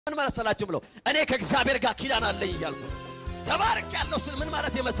ምን ማለት ሰላችሁ ብለው እኔ ከእግዚአብሔር ጋር ኪዳን አለኝ ይያልኩ ተባረክ ያለው ስል ምን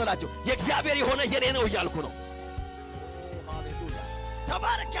ማለት የመሰላችሁ የእግዚአብሔር የሆነ የኔ ነው ይያልኩ ነው ሃሌሉያ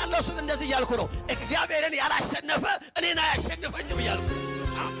ተባረክ ያለው ስል እንደዚህ ይያልኩ ነው እግዚአብሔርን ያላሸነፈ እኔን አያሸንፈኝም ይያልኩ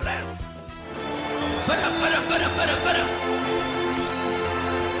አምለስ በረበረ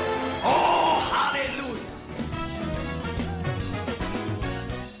ኦ ሃሌሉያ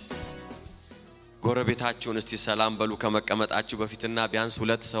ጎረቤታችሁን እስቲ ሰላም በሉ ከመቀመጣችሁ በፊትና ቢያንስ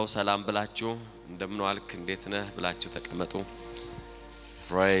ሁለት ሰው ሰላም ብላችሁ እንደምን ዋልክ እንዴት ነህ ብላችሁ ተቀመጡ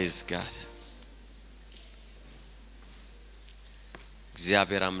praise god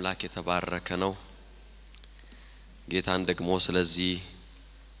እግዚአብሔር አምላክ የተባረከ ነው ጌታን ደግሞ ስለዚህ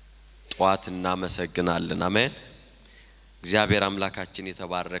ጧት እናመሰግናለን አሜን እግዚአብሔር አምላካችን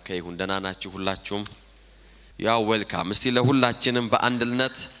የተባረከ ይሁን ደህና ናችሁ ሁላችሁም ያው ዌልካም እስቲ ለሁላችንም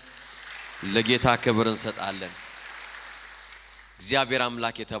በአንድነት ለጌታ ክብር እንሰጣለን እግዚአብሔር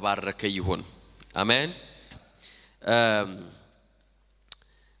አምላክ የተባረከ ይሁን አሜን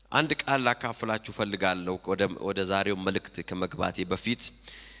አንድ ቃል ላካፍላችሁ ፈልጋለሁ ወደ ዛሬው መልእክት ከመግባቴ በፊት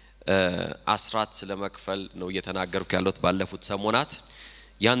አስራት ስለመክፈል ነው እየተናገርኩ ያለሁት ባለፉት ሰሞናት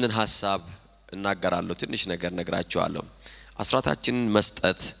ያንን ሐሳብ እናገራለሁ ትንሽ ነገር ነግራችኋለሁ አስራታችንን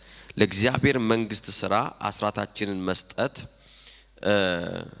መስጠት ለእግዚአብሔር መንግስት ሥራ አስራታችንን መስጠት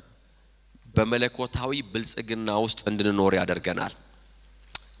በመለኮታዊ ብልጽግና ውስጥ እንድንኖር ያደርገናል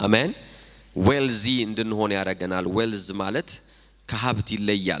አሜን ዌልዚ እንድንሆን ያደርገናል ዌልዝ ማለት ከሀብት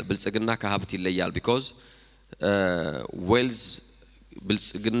ይለያል ብልጽግና ከሀብት ይለያል because ዌልዝ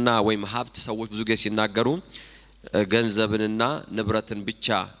ብልጽግና ወይም ሀብት ሰዎች ብዙ ጊዜ ሲናገሩ ገንዘብንና ንብረትን ብቻ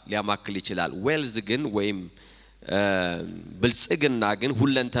ሊያማክል ይችላል ዌልዝ ግን ወይም ብልጽግና ግን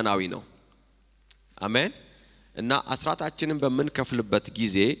ሁለንተናዊ ነው አሜን እና አስራታችንን በመንከፍልበት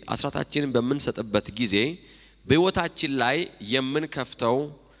ጊዜ አስራታችንን በመንሰጥበት ጊዜ በህይወታችን ላይ የምንከፍተው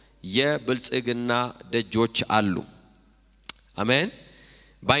የብልጽግና ደጆች አሉ አሜን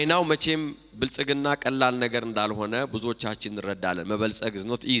ባይናው መቼም ብልጽግና ቀላል ነገር እንዳልሆነ ብዙዎቻችን እንረዳለን መበልጸግ is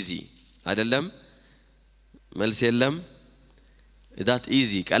not easy አይደለም መልስ የለም is that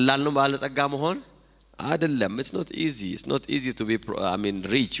easy ቀላል ነው ባለጸጋ መሆን አይደለም it's not easy to be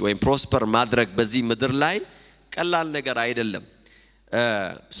rich ወይ prosper ማድረግ በዚህ ምድር ላይ ቀላል ነገር አይደለም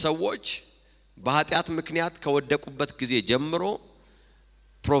ሰዎች በኃጢአት ምክንያት ከወደቁበት ጊዜ ጀምሮ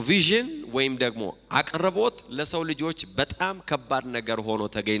ፕሮቪዥን ወይም ደግሞ አቅርቦት ለሰው ልጆች በጣም ከባድ ነገር ሆኖ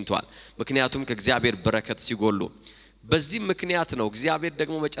ተገኝቷል ምክንያቱም ከእግዚአብሔር በረከት ሲጎሉ በዚህ ምክንያት ነው እግዚአብሔር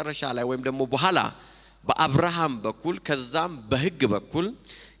ደግሞ መጨረሻ ላይ ወይም ደግሞ በኋላ በአብርሃም በኩል ከዛም በሕግ በኩል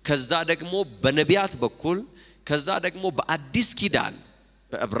ከዛ ደግሞ በነቢያት በኩል ከዛ ደግሞ በአዲስ ኪዳን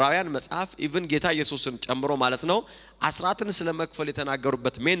በዕብራውያን መጽሐፍ ኢቭን ጌታ ኢየሱስን ጨምሮ ማለት ነው አስራትን ስለመክፈል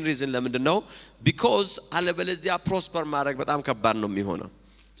የተናገሩበት ሜን ሪዝን ለምንድነው because አለበለዚያ ፕሮስፐር ማድረግ በጣም ከባድ ነው የሚሆነው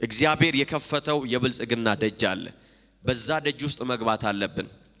እግዚአብሔር የከፈተው የብልጽግና ደጅ አለ በዛ ደጅ ውስጥ መግባት አለብን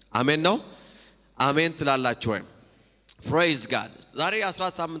አሜን ነው አሜን ትላላችሁ ወይ praise god ዛሬ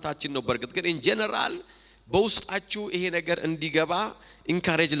 18 ሳምንታችን ነው በርግጥ ግን in general በውስጣችሁ ይሄ ነገር እንዲገባ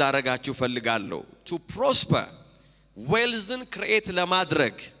ኢንካሬጅ ላረጋችሁ ፈልጋለሁ to prosper ዌልዝን ክሬት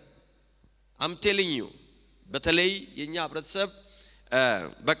ለማድረግ I'm telling you በተለይ የኛ ህብረተሰብ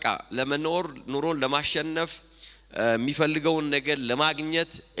በቃ ለመኖር ኑሮን ለማሸነፍ የሚፈልገውን ነገር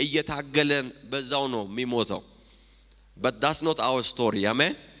ለማግኘት እየታገለን በዛው ነው የሚሞተው but that's not our story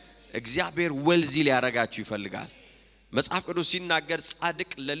amen እግዚአብሔር ዌልዚ ሊያረጋችሁ ይፈልጋል መጽሐፍ ቅዱስ ሲናገር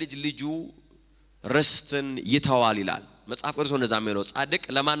ጻድቅ ለልጅ ልጁ ርስትን ይተዋል ይላል መጽሐፍ ቅዱስ እንደዛ የሚለው ጻድቅ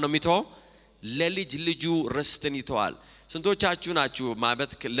ለማን ነው የሚተው ለልጅ ልጁ ርስትን ይተዋል ስንቶቻችሁ ናችሁ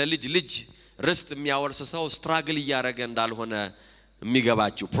ማለት ለልጅ ልጅ ርስት የሚያወርስ ሰው ስትራግል ያረገ እንዳልሆነ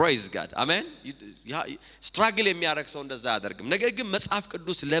የሚገባችሁ praise god amen ስትራግል የሚያረግ ሰው እንደዛ ያደርግም ነገር ግን መጽሐፍ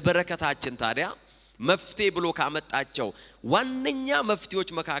ቅዱስ ለበረከታችን ታዲያ መፍትሄ ብሎ ካመጣቸው ዋነኛ መፍትሄዎች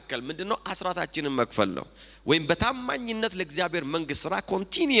መካከል ምንድነው አስራታችንን መክፈል ነው ወይም በታማኝነት ለእግዚአብሔር መንግስት ሥራ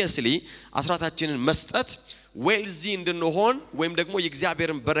continuously አስራታችንን መስጠት ዌልዚ እንድንሆን ወይም ደግሞ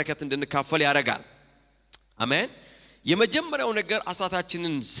የእግዚአብሔርን በረከት እንድንካፈል ያረጋል አሜን የመጀመሪያው ነገር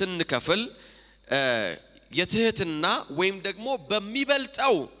አስራታችንን ስንከፍል የትህትና ወይም ደግሞ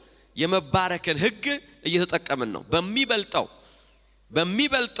በሚበልጠው የመባረክን ህግ እየተጠቀምን ነው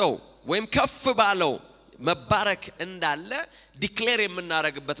በሚበልጠው ወይም ከፍ ባለው መባረክ እንዳለ ዲክሌር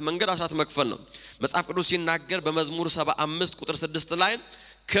የምናረግበት መንገድ አስራት መክፈል ነው መጽሐፍ ቅዱስ ሲናገር በመዝሙር 75 ቁጥር 6 ላይ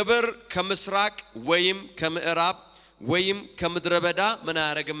ክብር ከምስራቅ ወይም ከምዕራብ ወይም ከምድረበዳ ምን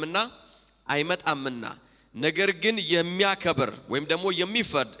ያረግምና አይመጣምና ነገር ግን የሚያከብር ወይም ደግሞ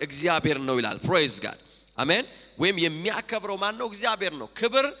የሚፈርድ እግዚአብሔር ነው ይላል praise god አሜን ወይም የሚያከብረው ማን ነው እግዚአብሔር ነው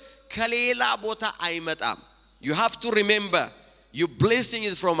ክብር ከሌላ ቦታ አይመጣም you have to remember your blessing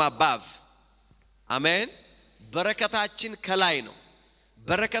is from above. Amen. በረከታችን ከላይ ነው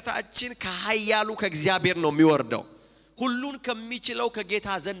በረከታችን ከኃያሉ ከእግዚአብሔር ነው የሚወርደው ሁሉን ከሚችለው ከጌታ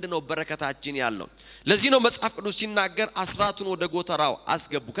ዘንድ ነው በረከታችን ያለው ለዚህ ነው መጽሐፍ ቅዱስ ሲናገር አስራቱን ወደ ጎተራው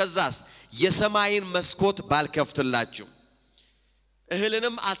አስገቡ ከዛስ የሰማይን መስኮት ባልከፍትላችሁ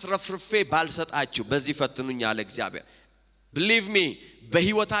እህልንም አትረፍርፌ ባልሰጣችሁ በዚህ ፈትኑኝ አለ እግዚአብሔር believe me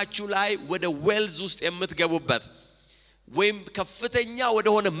በህይወታችሁ ላይ ወደ ዌልዝ ውስጥ የምትገቡበት ወይም ከፍተኛ ወደ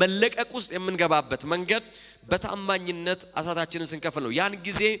ሆነ መለቀቅ ውስጥ የምንገባበት መንገድ በታማኝነት አሳታችንን ስንከፍል ነው ያን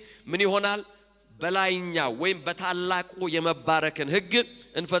ጊዜ ምን ይሆናል በላይኛ ወይም በታላቁ የመባረክን ህግ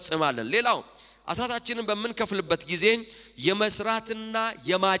እንፈጽማለን ሌላው አሳታችንን በመንከፍልበት ጊዜ የመስራትና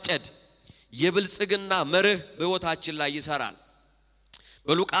የማጨድ የብልጽግና መርህ በህይወታችን ላይ ይሰራል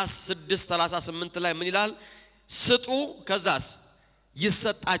በሉቃስ 6:38 ላይ ምን ይላል ስጡ ከዛስ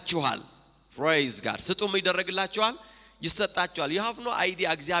ይሰጣችኋል praise God ስጡ ምን ይደረግላችኋል ይሰጣችኋል you have no idea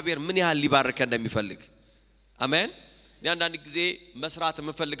እግዚአብሔር ምን ያህል ሊባርከ እንደሚፈልግ አሜን አንዳንድ ጊዜ መስራት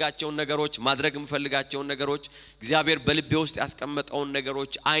የምፈልጋቸው ነገሮች ማድረግ የምፈልጋቸው ነገሮች እግዚአብሔር በልቤ ውስጥ ያስቀመጠው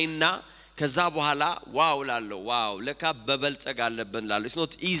ነገሮች አይና ከዛ በኋላ ዋው ላለው ዋው ለካ በበልጸግ አለብን ላለው it's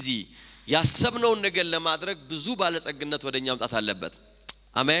not easy ያሰብነው ነገር ለማድረግ ብዙ ባለጸግነት ወደኛ ማምጣት አለበት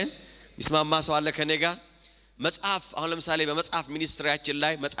አሜን ይስማማ ሰው አለ ከኔ ጋር መጽሐፍ አሁን ለምሳሌ በመጽሐፍ ሚኒስትሪያችን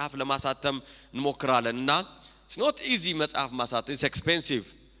ላይ መጽሐፍ ለማሳተም እንሞክራለንና it's not easy መጽሐፍ ማሳተም it's expensive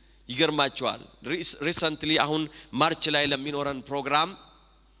ይገርማችኋል recently አሁን ማርች ላይ ለሚኖረን ፕሮግራም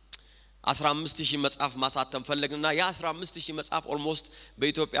 15000 መጽሐፍ ማሳተም ፈለግንና ያ 15000 መጽሐፍ almost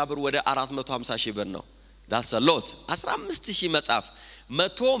በኢትዮጵያ ብር ወደ 450,000 ብር ነው that's a lot 15000 መጽሐፍ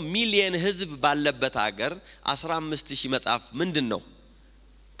 100 ሚሊዮን ህዝብ ባለበት ሀገር 15000 መጽሐፍ ምንድነው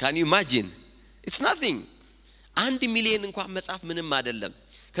can you imagine it's nothing 1 ሚሊዮን እንኳን መጽሐፍ ምንም አይደለም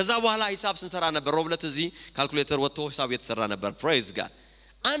ከዛ በኋላ ሂሳብ ስንሰራ ነበር ሮብለት እዚ ካልኩሌተር ወጥቶ ሂሳብ የተሰራ ነበር praise God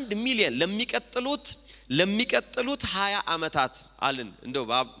 1 ሚሊዮን ለሚቀጥሉት 20 አመታት አልን እንደው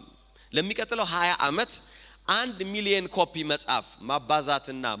ለሚቀጥለው 20 አመት 1 ሚሊዮን ኮፒ መጽሐፍ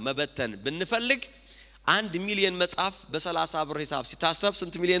ማባዛትና መበተን ብንፈልግ 1 ሚሊዮን መጽሐፍ በ30 ብር ሂሳብ ሲታሰብ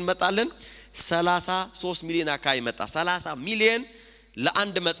ስንት ሚሊዮን መጣልን 33 ሚሊዮን አካይ መጣ 30 ሚሊዮን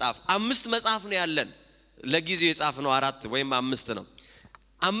ለአንድ መጽሐፍ 5 መጽሐፍ ነው ያለን ለጊዜው የጻፍነው 4 ወይም 5 ነው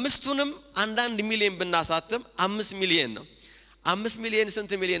አምስቱንም አንዳንድ ሚሊዮን ብናሳተም 5 ሚሊዮን ነው 5 ሚሊዮን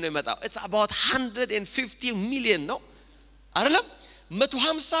ስንት ሚሊዮን ነው ይመጣው it's about 150 ሚሊዮን ነው አይደለም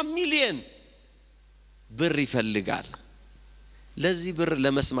 150 ሚሊዮን ብር ይፈልጋል ለዚህ ብር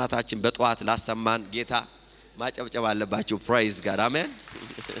ለመስማታችን በጧት ላሰማን ጌታ ማጨብጨብ አለባችሁ praise God amen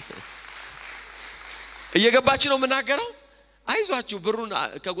እየገባችሁ ነው መናገረው አይዟችሁ ብሩን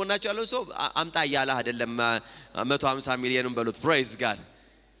ከጎናችሁ ያለው ሰው አምጣ ያለ አይደለም 150 ሚሊዮንን በሉት praise God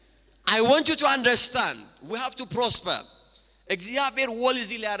I want you to understand we have to prosper እግዚአብሔር ወልዚ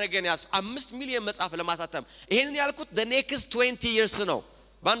ሊያረገን ያስ 5 ሚሊዮን መጽሐፍ ለማሳተም ይሄንን ያልኩት the next 20 years ነው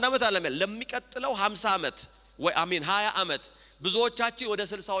በአንድ አመት አለም ለሚቀጥለው 50 አመት ወይ አሜን 20 አመት ብዙዎቻችን ወደ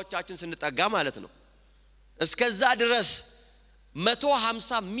 60ዎቻችን ስንጠጋ ማለት ነው እስከዛ ድረስ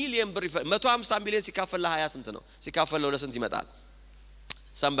 150 ሚሊዮን ብር 150 ሚሊዮን ሲካፈል ለ20 ስንት ነው ሲካፈል ለስንት ይመጣል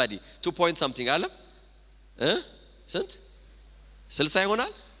somebody 2 point something አለ ስንት 60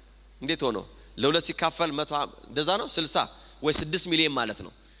 ይሆናል እንዴት ሆኖ ለሁለት ሲካፈል 100 እንደዛ ነው 60 ወይ 6 ሚሊዮን ማለት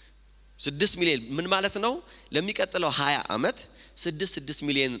ነው 6 ሚሊዮን ምን ማለት ነው ለሚቀጥለው 20 አመት 6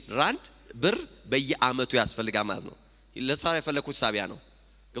 ሚሊዮን ራንድ ብር በየአመቱ ያስፈልጋል ማለት ነው ለሳራ የፈለኩት ሳቢያ ነው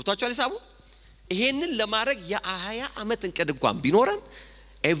ገብታችኋል ሂሳቡ ይሄንን ለማድረግ የ20 አመት እንቀድ እንኳን ቢኖረን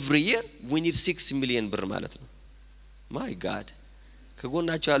every year we need 6 ሚሊዮን ብር ማለት ነው my god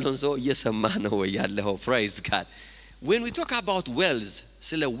ከጎናችሁ ያለውን ሰው እየሰማ ነው ወይ ያለው praise God when we talk about wells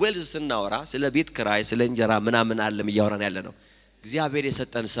ስለ wells ስናወራ ስለ ቤት ክራይ ስለ እንጀራ ምናምን አለም እያወራን ያለ ነው እግዚአብሔር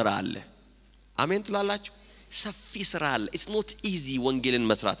የሰጠን ስራ አለ አሜን ትላላችሁ ሰፊ ስራ አለ it's not easy ወንጌልን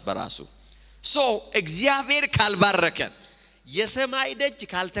መስራት በራሱ so እግዚአብሔር ካልባረከን የሰማይ ደጅ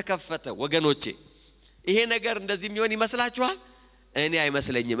ካልተከፈተ ወገኖቼ ይሄ ነገር እንደዚህ የሚሆን ይመስላችኋል እኔ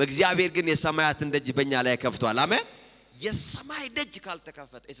አይመስለኝም እግዚአብሔር ግን የሰማያትን ደጅ በእኛ ላይ ከፍቷል አሜን የሰማይ ደጅ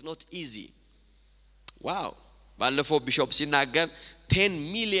ካልተከፈተ it's not easy wow ባለፈው ቢሾፕ ሲናገር 10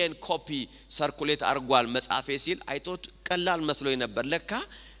 ሚሊዮን ኮፒ ሰርኩሌት አርጓል መጽሐፌ ሲል አይቶት ቀላል መስሎኝ ነበር ለካ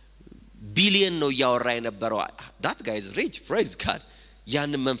ቢሊየን ነው ያወራ የነበረው that guy is rich praise God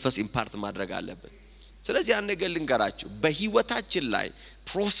ያን መንፈስ ኢምፓርት ማድረግ አለብን ስለዚህ ያን ነገር ልንገራችሁ በህይወታችን ላይ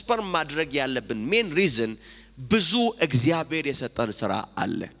ፕሮስፐር ማድረግ ያለብን ሜን ሪዝን ብዙ እግዚአብሔር የሰጠን ስራ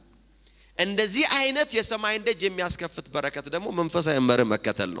አለ እንደዚህ አይነት የሰማይን ደጅ የሚያስከፍት በረከት ደግሞ መንፈሳዊ መርህ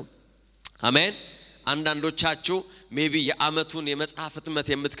መከተል ነው አሜን አንዳንዶቻችሁ maybe የአመቱን የመጽሐፍ ህትመት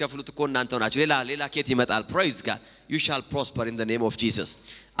የምትከፍሉት እኮ እናንተ ናችሁ ሌላ ኬት ይመጣል praise God you shall prosper in the name of Jesus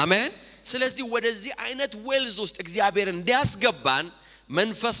amen ስለዚህ ወደዚህ አይነት ዌልዝ ውስጥ እግዚአብሔር እንዲያስገባን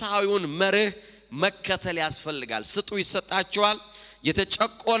መንፈሳዊውን መርህ መከተል ያስፈልጋል ስጡ ይሰጣቸዋል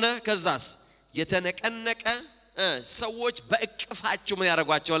የተጨቆነ ከዛስ የተነቀነቀ ሰዎች በእቅፋችሁ ምን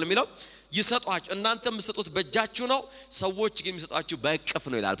ያደርጓቸዋል የሚለው ይሰጧችሁ እናንተ የምትሰጡት በእጃችሁ ነው ሰዎች ግን የሚሰጧችሁ በእቅፍ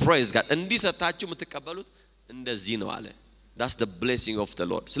ነው ይላል praise God እንዲሰጣችሁ የምትቀበሉት እንደዚህ ነው አለ that's the blessing of the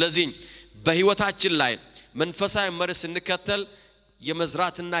Lord ስለዚህ በህይወታችን ላይ መንፈሳዊ መርህ ስንከተል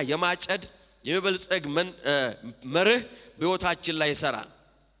የመዝራትና የማጨድ የመበልጸግ መርህ በህይወታችን ላይ ይሰራል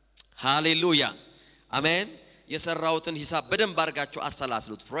ሃሌሉያ አሜን የሰራውትን ሂሳብ በደንብ አድርጋችሁ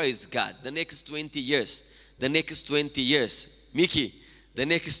አስተላልፉት praise God the next 20 years Mickey the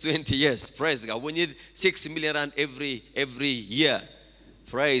next 20 years praise God we need 6 million rand every year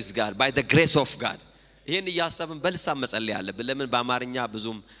praise God by the grace of God ይሄን ያሳብን በልሳም መጸለይ አለብን ለምን በአማርኛ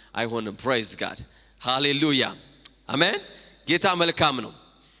ብዙም አይሆንም praise God hallelujah amen ጌታ መልካም ነው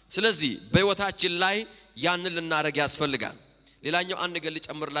ስለዚህ በህይወታችን ላይ ያንን ልናረግ ያስፈልጋል ሌላኛው አንድ ነገር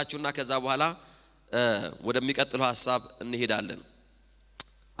ልጨምርላችሁና ከዛ በኋላ ወደሚቀጥለው ሐሳብ እንሄዳለን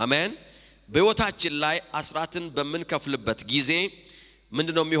አሜን በህይወታችን ላይ አስራትን በመንከፍልበት ጊዜ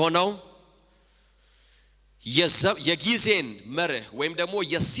ምንድነው የሚሆነው የጊዜን መርህ ወይም ደግሞ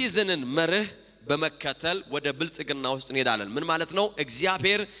የሲዝንን መርህ በመከተል ወደ ብልጽግና ውስጥ እንሄዳለን ምን ማለት ነው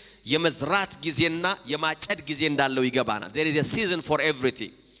እግዚአብሔር የመዝራት ጊዜና የማጨድ ጊዜ እንዳለው ይገባናል there is a season for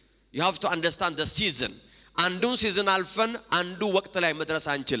everything you have to understand the season አንዱን ሲዝን አልፈን አንዱ ወቅት ላይ መድረስ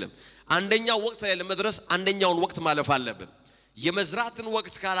አንችልም አንደኛው ወቅት ላይ ለመድረስ አንደኛውን ወቅት ማለፍ አለብን የመዝራትን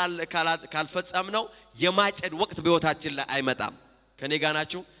ወቅት ካልፈጸምነው የማጨድ ወቅት በህይወታችን ላይ አይመጣም ከኔ ጋር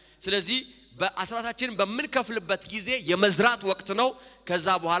ናችሁ ስለዚህ በአስራታችን በመንከፍልበት ጊዜ የመዝራት ወቅት ነው ከዛ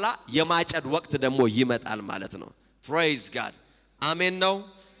በኋላ የማጨድ ወቅት ደግሞ ይመጣል ማለት ነው praise God አሜን ነው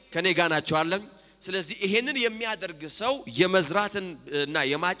ከኔ ጋር ናችሁ አለን ስለዚህ ይሄንን የሚያደርግ ሰው የመዝራትን እና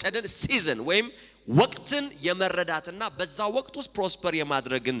የማጨድን ሲዝን ወይም ወቅትን የመረዳትና በዛ ወቅት ውስጥ ፕሮስፐር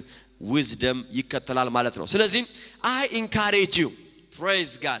የማድረግን wisdom ይከተላል ማለት ነው ስለዚህ I encourage you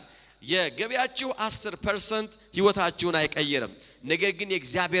praise God የገቢያችሁ 10% ህይወታችሁን አይቀይርም ነገር ግን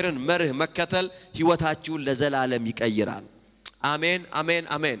የእግዚአብሔርን መርህ መከተል ህይወታችሁን ለዘላለም ይቀይራል አሜን አሜን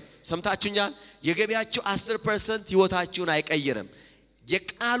አሜን ሰምታችሁኛል የገቢያችሁ 10% ህይወታችሁን አይቀይርም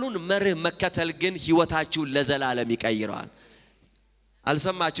የቃሉን መርህ መከተል ግን ህይወታችሁን ለዘላለም ይቀይራል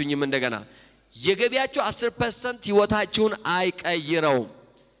አልሰማችሁኝም እንደገና የገቢያችሁ 10% ህይወታችሁን አይቀይረውም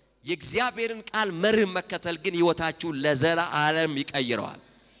የእግዚአብሔርን ቃል መርህ መከተል ግን ህይወታችሁን ለዘላለም ይቀይራል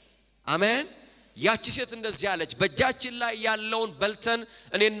አሜን ያቺ ሴት እንደዚህ አለች በእጃችን ላይ ያለውን በልተን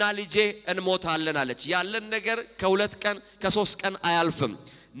እኔና ልጄ እንሞታለን አለች ያለን ነገር ከሁለት ቀን ከሶስት ቀን አያልፍም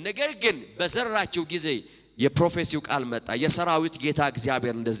ነገር ግን በዘራችሁ ጊዜ የፕሮፌሲው ቃል መጣ የሰራዊት ጌታ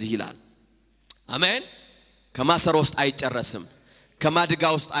እግዚአብሔር እንደዚህ ይላል አሜን ከማሰሮ ውስጥ አይጨረስም ከማድጋ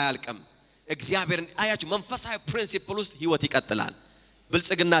ውስጥ አያልቅም እግዚአብሔርን አያችሁ መንፈሳዊ ፕሪንሲፕል ውስጥ ህይወት ይቀጥላል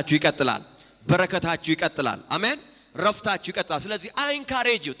ብልጽግናችሁ ይቀጥላል በረከታችሁ ይቀጥላል አሜን ረፍታችሁ ይቀጥላል ስለዚህ አይ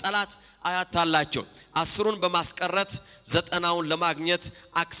ኢንካሬጅ ጠላት አያታላችሁ 10ን በማስቀረት 90ውን ለማግኘት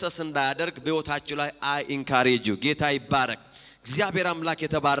አክሰስ እንዳያደርግ በህይወታችሁ ላይ አይ ኢንካሬጅ ጌታ ይባረክ እግዚአብሔር አምላክ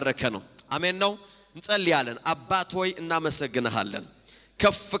የተባረከ ነው አሜን ነው እንጸልያለን አባት ሆይ እናመሰግንሃለን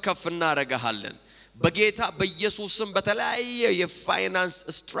ከፍ እናረጋሃለን በጌታ በኢየሱስ ስም በተለያየ የፋይናንስ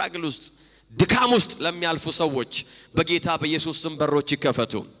ስትራግል ውስጥ ድካም ውስጥ ለሚያልፉ ሰዎች በጌታ በኢየሱስ ስም በሮች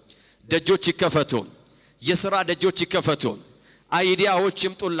ይከፈቱ ደጆች ይከፈቱ የሥራ ደጆች ይከፈቱ አይዲያዎች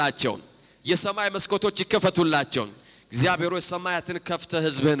ይምጡላቸው የሰማይ መስኮቶች ይከፈቱላቸው እግዚአብሔር ሆይ ሰማያትን ከፍተ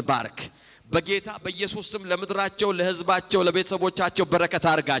ህዝብህን ባርክ በጌታ በኢየሱስ ስም ለምድራቸው ለህዝባቸው ለቤተሰቦቻቸው በረከት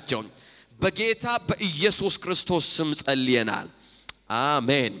አርጋቸው በጌታ በኢየሱስ ክርስቶስ ስም ጸልየናል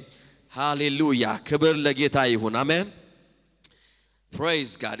አሜን ሃሌሉያ ክብር ለጌታ ይሁን አሜን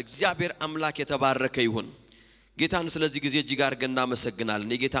praise God እግዚአብሔር አምላክ የተባረከ ይሁን ጌታን ስለዚህ ጊዜ እጅግ አድርገን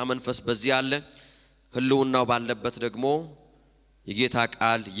እናመሰግናለን የጌታ መንፈስ በዚህ አለ ህልውናው ባለበት ደግሞ የጌታ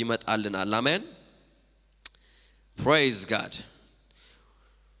ቃል ይመጣልናል አሜን praise God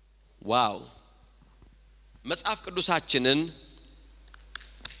ዋው መጽሐፍ ቅዱሳችንን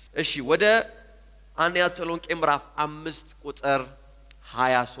እሺ ወደ አንደኛ ተሰሎንቄ ምዕራፍ 5 ቁጥር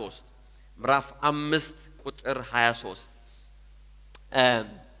 23 ምዕራፍ 5 ቁጥር 23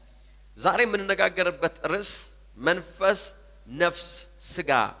 ዛሬ የምንነጋገርበት ርዕስ መንፈስ ነፍስ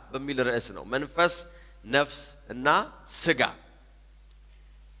ስጋ በሚል ርዕስ ነው መንፈስ ነፍስ እና ስጋ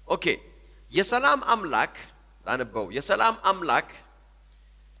ኦኬ የሰላም አምላክ አንበው የሰላም አምላክ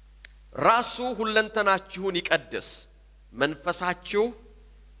ራሱ ሁለንተናችሁን ይቀድስ መንፈሳችሁ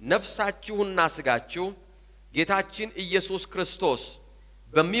ነፍሳችሁና ስጋችሁ ጌታችን ኢየሱስ ክርስቶስ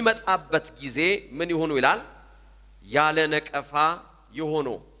በሚመጣበት ጊዜ ምን ይሆኑ ይላል ያለ ነቀፋ ይሆኑ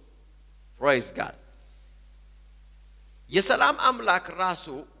praise God የሰላም አምላክ ራሱ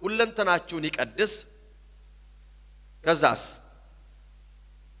ሁለንተናችሁን ይቀድስ ከዛስ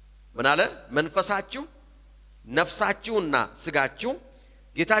ምን አለ መንፈሳችሁ ነፍሳችሁና ስጋችሁ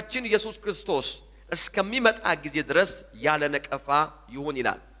ጌታችን ኢየሱስ ክርስቶስ እስከሚመጣ ጊዜ ድረስ ያለ ነቀፋ ይሁን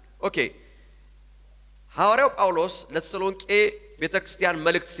ይላል ኦኬ ሐዋርያው ጳውሎስ ለተሰሎንቄ ቤተክርስቲያን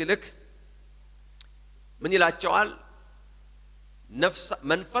መልእክት ሲልክ ምን ይላቸዋል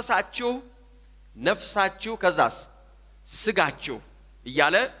መንፈሳችሁ ነፍሳችሁ ከዛስ ስጋችሁ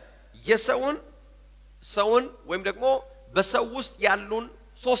እያለ ሰውን ወይም ደግሞ በሰው ውስጥ ያሉን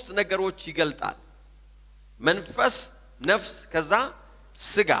ሶስት ነገሮች ይገልጣል መንፈስ ነፍስ ከዛ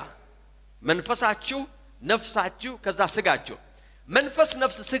ስጋ መንፈሳችሁ ነፍሳችሁ ከዛ ስጋችሁ መንፈስ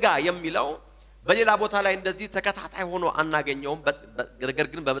ነፍስ ስጋ የሚለው በሌላ ቦታ ላይ እንደዚህ ተከታታይ ሆኖ አናገኘውም ነገር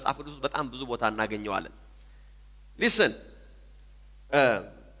ግን በመጽሐፍ ቅዱስ በጣም ብዙ ቦታ እናገኘዋለን listen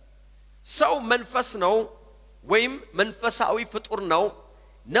ሰው መንፈስ ነው ወይም መንፈሳዊ ፍጡር ነው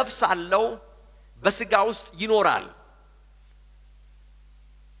ነፍስ አለው በስጋ ውስጥ ይኖራል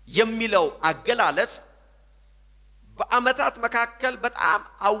የሚለው አገላለጽ በአመታት መካከል በጣም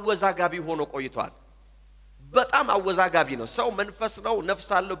አወዛጋቢ ሆኖ ቆይቷል በጣም አወዛጋቢ ነው ሰው መንፈስ ነው ነፍስ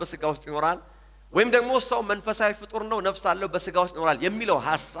አለው በስጋ ውስጥ ይኖራል ወይም ደግሞ ሰው መንፈሳዊ ፍጡር ነው ነፍስ አለው በስጋ ውስጥ ይኖራል የሚለው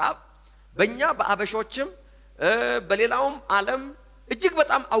ሐሳብ በእኛ በአበሾችም በሌላውም ዓለም እጅግ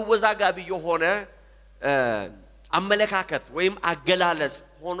በጣም አወዛጋቢ የሆነ አመለካከት ወይም አገላለጽ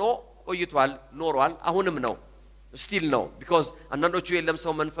ሆኖ ቆይቷል ኖሯል አሁንም ነው still ነው because አንዳንዶቹ የለም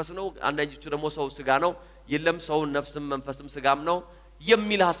ሰው መንፈስ ነው አንዳንዶቹ ደግሞ ሰው ስጋ ነው የለም ሰው ነፍስም መንፈስም ስጋም ነው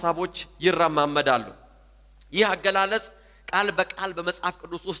የሚል ሐሳቦች ይራማመዳሉ ይህ አገላለጽ ቃል በቃል በመጽሐፍ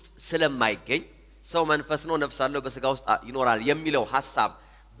ቅዱስ ውስጥ ስለማይገኝ ሰው መንፈስ ነው ነፍስ አለው በስጋ ውስጥ ይኖራል የሚለው ሐሳብ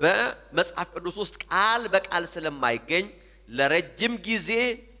በመጽሐፍ ቅዱስ ውስጥ ቃል በቃል ስለማይገኝ ለረጅም ጊዜ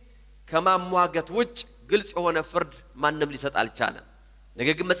ከማሟገት ውጭ ግልጽ የሆነ ፍርድ ማንንም ሊሰጥ አልቻለም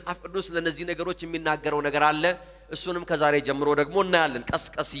ነገር ግን መጽሐፍ ቅዱስ ለነዚህ ነገሮች የሚናገረው ነገር አለ እሱንም ከዛሬ ጀምሮ ደግሞ እናያለን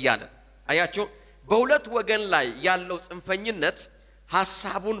ቀስቀስ ይያለ አያችሁ በሁለት ወገን ላይ ያለው ጽንፈኝነት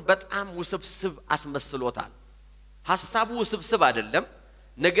ሐሳቡን በጣም ውስብስብ አስመስሎታል ሐሳቡ ውስብስብ አይደለም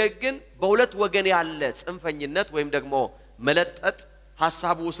ነገር ግን በሁለት ወገን ያለ ጽንፈኝነት ወይም ደግሞ መለጠጥ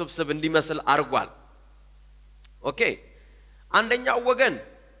ሐሳቡ ውስብስብ እንዲመስል አርጓል ኦኬ አንደኛው ወገን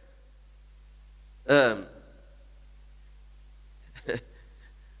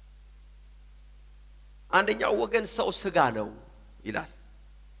አንደኛው ወገን ሰው ስጋ ነው ይላል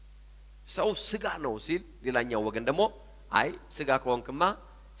ሰው ስጋ ነው ሲል ሌላኛው ወገን ደግሞ አይ ስጋ ከሆንክማ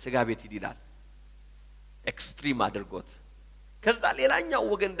ስጋ ቤት ይላል ኤክስትሪም አድርጎት ከዛ ሌላኛው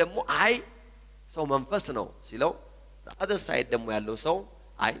ወገን ደግሞ አይ ሰው መንፈስ ነው ሲለው አዘር ሳይድ ደግሞ ያለው ሰው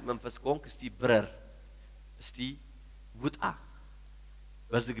አይ መንፈስ ከሆንክ እስቲ ብረር እስቲ ውጣ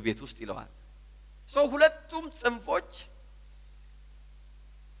በዝግ ቤት ውስጥ ይለዋል ሰው ሁለቱም ጽንፎች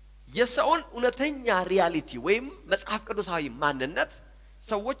የሰውን እውነተኛ ሪያሊቲ ወይም መጽሐፍ ቅዱሳዊ ማንነት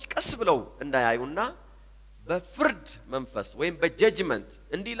ሰዎች ቀስ ብለው እንዳያዩና በፍርድ መንፈስ ወይም በጀጅመንት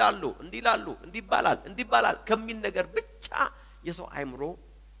እንዲባላል ከሚል ነገር ብቻ የሰው አይምሮ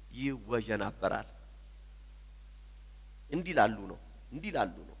ይወጀናበራል እንዲላሉ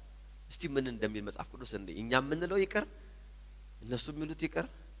ነው እስቲ ምን እንደሚል መጽሐፍ ቅዱስ እኛ ምንለው ይቀር እነሱ የሚሉት ይቀር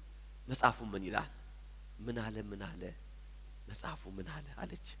መጽሐፉ ምን ይላል ምን አለ መጽሐፉ ምን አለ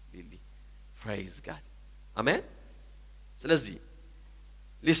አለች ሊሊ praise God አሜን ስለዚህ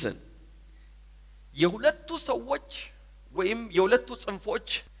listen የሁለቱ ሰዎች ወይም የሁለቱ ጽንፎች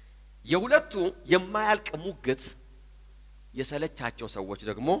የሁለቱ የማያልቅ ሙግት የሰለቻቸው ሰዎች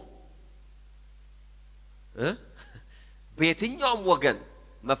ደግሞ በየትኛውም ወገን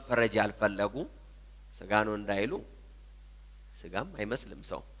መፈረጃ ያልፈለጉ ስጋ ነው እንዳይሉ ስጋም አይመስልም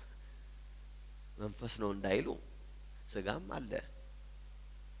ሰው መንፈስ ነው እንዳይሉ ስጋም አለ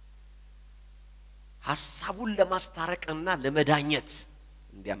ሐሳቡን ለማስታረቅና ለመዳኘት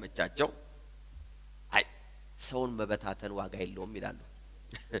እንዲያመቻቸው አይ ሰውን መበታተን ዋጋ የለውም ይላሉ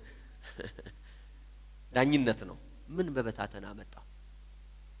ዳኝነት ነው ምን መበታተን አመጣው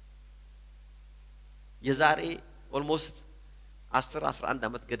የዛሬ ኦልሞስት 10-11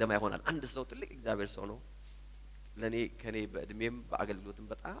 አመት ገደማ ይሆናል አንድ ሰው ትልቅ እግዚአብሔር ሰው ነው ለኔ ከኔ በእድሜም በአገልግሎትም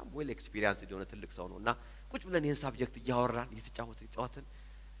በጣም ዌል ኤክስፒሪየንስ የሆነ ትልቅ ሰው ነውና ቁጭ ብለን ይሄን ሳብጀክት ያወራን እየተጫወትን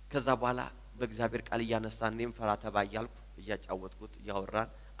ከዛ በኋላ በእግዚአብሔር ቃል ያነሳን እኔም ፈራ ተባ ያልኩ እያጫወትኩት ያወራን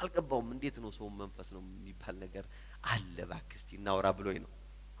አልገባውም እንዴት ነው ሰው መንፈስ ነው የሚባል ነገር አለ ባክስቲ እናወራ ብሎኝ ነው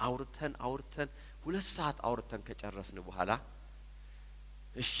አውርተን 2 ሰዓት አውርተን ከጨረስን በኋላ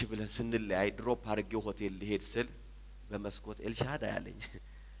እሺ ብለን ስንለያይ ድሮፕ አድርጌው ሆቴል ልሄድ ስል በመስኮት ኤልሻዳይ አለኝ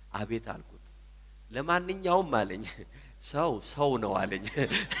አቤት አልኩት ለማንኛውም አለኝ ሰው ነው አለኝ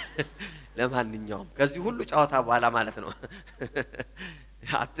ለማንኛውም ከዚህ ሁሉ ጨዋታ በኋላ ማለት ነው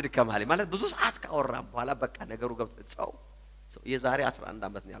አትድከም አለኝ ማለት ብዙ ሰዓት ካወራን በኋላ በቃ ነገሩ ገብቶ ሰው የዛሬ 11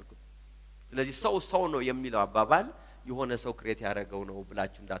 አመት ነው ያልኩት ስለዚህ ሰው ነው የሚለው አባባል የሆነ ሰው ክሬት ያደረገው ነው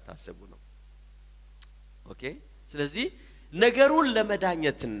ብላችሁ እንዳታስቡ ነው ኦኬ ስለዚህ ነገሩን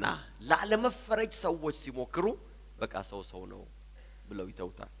ለመዳኘትና ለዓለመፈረጅ ሰዎች ሲሞክሩ በቃ ሰው ነው ብለው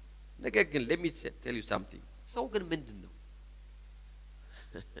ይተውታል ነገር ግን let me tell you something ሰው ግን ምንድነው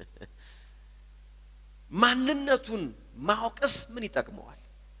ማንነቱን ማወቅስ ምን ይጠቅመዋል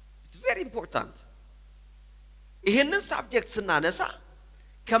it's very important ይሄንን ሳብጀክት ስናነሳ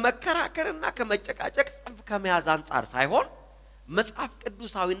ከመከራከርና ከመጨቃጨቅ ጽንፍ ከመያዝ አንፃር ሳይሆን መጽሐፍ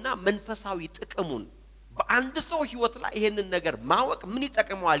ቅዱሳዊና መንፈሳዊ ጥቅሙን በአንድ ሰው ህይወት ላይ ይሄንን ነገር ማወቅ ምን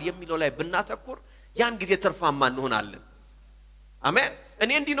ይጠቅመዋል የሚለው ላይ ብናተኩር ያን ጊዜ ተርፋማ እንሆናለን አሜን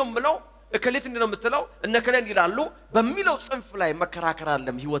እኔ እንዲህ ነው ምለው እከሌት እንዲህ ነው ምትለው እነከሌን ይላሉ በሚለው ጽንፍ ላይ መከራከር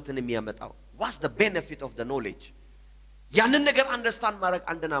አለም ህይወትን የሚያመጣው what's the benefit of the knowledge ያንን ነገር አንደርስታንድ ማድረግ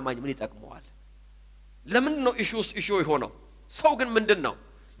አንድና ማኝ ምን ይጠቅመዋል ለምን ነው ኢሹ ይሆነው ሰው ግን ምንድነው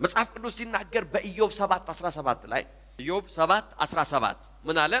መጽሐፍ ቅዱስ ሲናገር በኢዮብ 7:17 ላይ ኢዮብ 7:17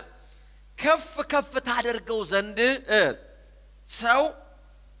 ምን አለ ከፍ ታደርገው ዘንድ ሰው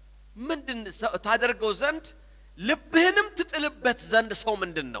ምንድን ታደርገው ዘንድ ልብህንም ትጥልበት ዘንድ ሰው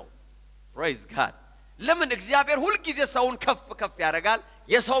ምንድነው praise god ለምን እግዚአብሔር ሁሉ ጊዜ ሰውን ከፍ ያደርጋል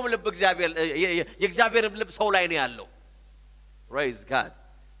የሰውም ልብ የእግዚአብሔርም ልብ ሰው ላይ ነው ያለው praise god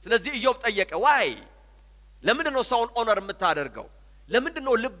ስለዚህ ኢዮብ ጠየቀ why ለምን ነው ሰውን ኦነር የምታደርገው ለምን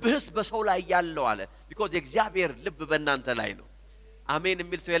ነው ልብህስ በሰው ላይ ያለው አለ because የእግዚአብሔር ልብ በእናንተ ላይ ነው አሜን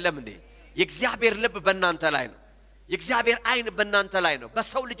የሚል ሰው የለም እንዴ የእግዚአብሔር ልብ በእናንተ ላይ ነው የእግዚአብሔር አይን በእናንተ ላይ ነው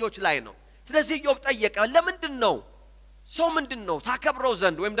በሰው ልጆች ላይ ነው ስለዚህ ኢዮብ ጠየቀ ለምንድን ነው ሰው ምንድነው ታከብረው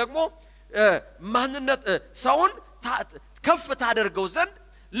ዘንድ ወይም ደግሞ ማንነት ሰውን ከፍ ታደርገው ዘንድ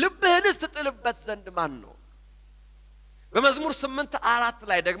ልብህንስ ትጥልበት ዘንድ ማን ነው በመዝሙር 8:4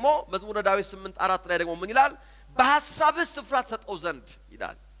 ላይ ደግሞ መዝሙረ ዳዊት 8:4 ላይ ደግሞ ምን ይላል በሐሳብህ ስፍራ ተሰጠው ዘንድ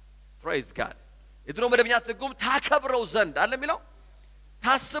ይላል praise god የድሮ መደበኛ ትርጉም ታከብረው ዘንድ አለ የሚለው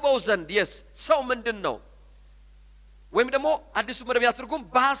ታስበው ዘንድ yes ሰው ምንድነው ወይም ደግሞ አዲሱ መደበኛ ትርጉም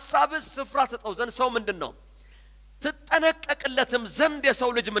በሐሳብህ ስፍራ ተሰጠው ዘንድ ሰው ምንድነው ትጠነቀቅለትም ዘንድ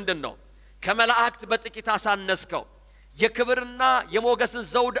የሰው ልጅ ምንድነው ከመላእክት በጥቂት አሳነስከው የክብርና የሞገስን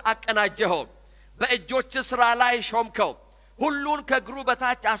ዘውድ አቀናጀኸው በእጆች ስራ ላይ ሾምከው ሁሉን ከግሩ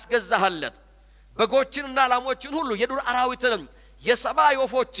በታች አስገዛህለት በጎችንና ላሞችን ሁሉ የዱር አራዊትን የሰማይ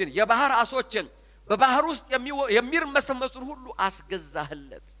ወፎችን የባህር አሶችን በባህር ውስጥ የሚርመሰመሱን ሁሉ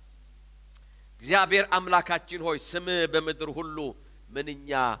አስገዛህለት እግዚአብሔር አምላካችን ሆይ ስም በመድር ሁሉ ምንኛ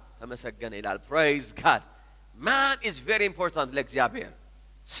ተመሰገነ ይላል praise god man is very important ለእግዚአብሔር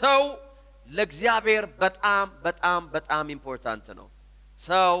ሰው ለእግዚአብሔር በጣም ኢምፖርታንት ነው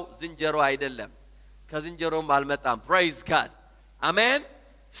ሰው ዝንጀሮ አይደለም ከዝንጀሮም አልመጣም praise god አሜን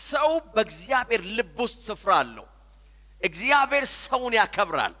ሰው በእግዚአብሔር ልብ ውስጥ ስፍራ አለው እግዚአብሔር ሰውን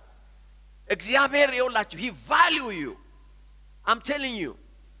ያከብራል እግዚአብሔር ይወላችሁ he value you I'm telling you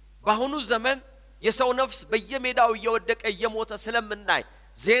በአሁኑ ዘመን የሰው ነፍስ በየሜዳው እየወደቀ እየሞተ ስለምናይ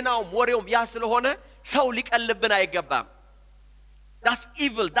ዜናው ሞሬውም ያ ስለሆነ ሰው ሊቀልብን አይገባም that's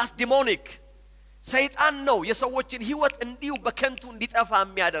evil that's demonic ሰይጣን ነው የሰዎችን ህይወት እንዲው በከንቱ እንዲጠፋ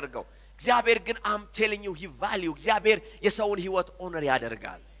የሚያደርገው እግዚአብሔር ግን I'm telling you he value እግዚአብሔር የሰውን ህይወት ኦነር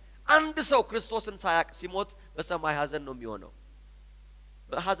ያደርጋል አንድ ሰው ክርስቶስን ሳያቅ ሲሞት በሰማይ ሐዘን ነው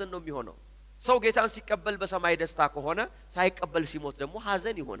የሚሆነው ሰው ጌታን ሲቀበል በሰማይ ደስታ ከሆነ ሳይቀበል ሲሞት ደግሞ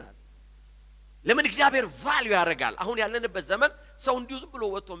ሐዘን ይሆናል ለምን እግዚአብሔር ቫልዩ ያደርጋል አሁን ያለንበት ዘመን ሰው እንዲሁ ዝም ብሎ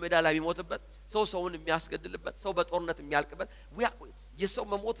ወጥቶ ሜዳ ላይ የሚሞትበት ሰውን የሚያስገድልበት ሰው በጦርነት የሚያልቅበት የሰው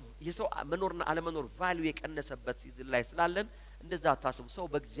መሞት የሰው መኖርና አለመኖር ቫልዩ የቀነሰበት ሲዝን ላይ ስላለን እንደዛ ታስቡ ሰው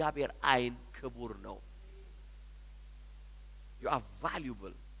በእግዚአብሔር አይን ክቡር ነው you are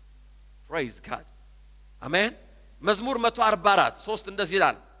valuable praise god amen መዝሙር 144 3 እንደዚህ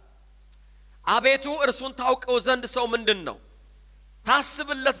ይላል አቤቱ እርሱን ታውቀው ዘንድ ሰው ምንድነው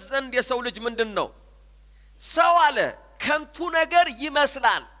ታስብለት ዘንድ የሰው ልጅ ምንድነው ሰው አለ ከንቱ ነገር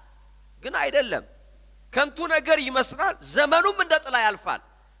ይመስላል ግን አይደለም ከንቱ ነገር ይመስላል ዘመኑም እንደ ጥላ ያልፋል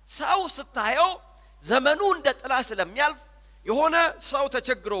ሰው ስታየው ዘመኑ እንደ ጥላ ስለሚያልፍ የሆነ ሰው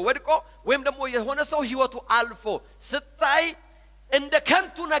ተቸግሮ ወድቆ ወይም ደግሞ የሆነ ሰው ህይወቱ አልፎ ስታይ እንደ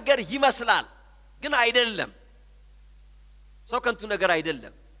ከንቱ ነገር ይመስላል ግን አይደለም ሰው ከንቱ ነገር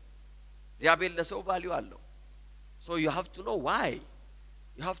አይደለም እግዚአብሔር ለሰው ቫልዩ አለው so you have to know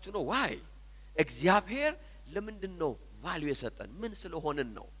why እግዚአብሔር ለምንድነው ቫልዩ የሰጠን ምን ስለሆነን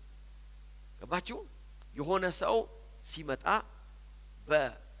ነው ገባችሁ የሆነ ሰው ሲመጣ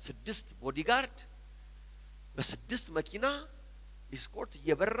በስድስት ቦዲጋርድ በስድስት መኪና ኢስኮርት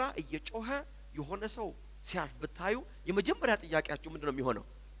እየበራ እየጮኸ የሆነ ሰው ሲያልፍ ብታዩ የመጀመሪያ ጥያቄያችሁ ምንድነው የሚሆነው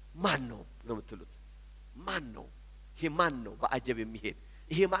ማን ነው ነው የምትሉት ማን ነው ይሄ ማን ነው በአጀብ የሚሄድ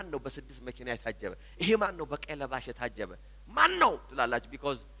ይሄ ማን ነው በስድስት መኪና የታጀበ ይሄ ማን ነው በቀይ ለባሽ የታጀበ ማን ነው ትላላችሁ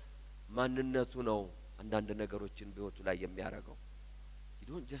because ማንነቱ ነው አንዳንድ ነገሮችን በህይወቱ ላይ የሚያረጋው you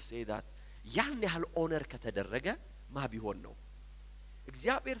don't just say that ያን ያህል ኦነር ከተደረገ ማ ቢሆን ነው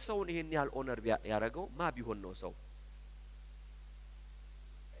እግዚአብሔር ሰውን ይሄን ያህል ኦነር ያረጋው ማ ቢሆን ነው ሰው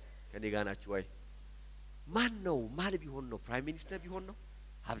ከኔ ጋር ናችሁ ወይ ማን ነው ማል ቢሆን ነው ፕራይም ሚኒስተር ቢሆን ነው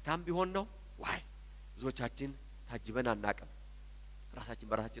ሀብታም ቢሆን ነው ዋይ ብዙዎቻችን ታጅበን አናቀም ራሳችን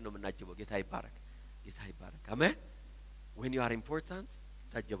በራሳችን ነው የምናጅበው ጌታ ይባረክ አሜን when you are important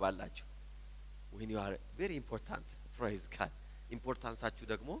ታጅባላችሁ when you are very important praise God importanceአችሁ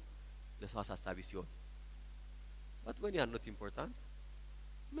ደግሞ ለሰው አሳሳቢ ሲሆን but when you are not important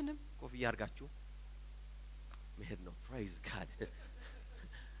ምንም ኮፍያ አርጋችሁ መሄድ ነው praise God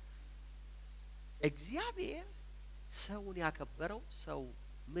እግዚአብሔር ሰውን ያከበረው ሰው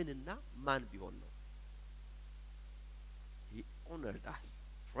ምንና ማን ቢሆን ነው he honored us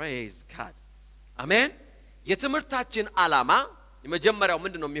praise God አሜን የትምርታችን ዓላማ የመጀመሪያው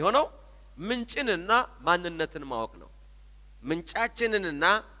ምንድነው የሚሆነው ምንጭንና ማንነትን ማወቅ ነው ምንጫችንንና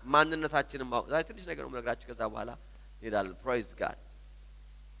ማንነታችንን ማወቅ ዛሬ ትንሽ ነገር ነው ነገራችሁ ከዛ በኋላ ሄዳል praise God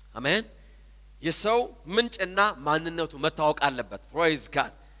አሜን የሰው ምንጭና ማንነቱ መታወቅ አለበት praise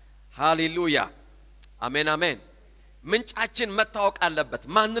God ሃሌሉያ አሜን አሜን ምንጫችን መታወቅ አለበት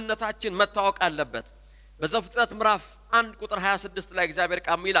ማንነታችን መታወቅ አለበት በዘፍጥረት ምዕራፍ 1 ቁጥር 26 ላይ እግዚአብሔር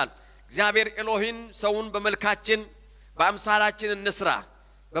ቃል ይላል እግዚአብሔር ኤሎሂም ሰውን በመልካችን በአምሳላችን እንስራ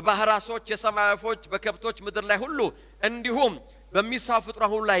በባህር ዓሦች የሰማይ ወፎች በከብቶች ምድር ላይ ሁሉ እንዲሁም በሚሳቡ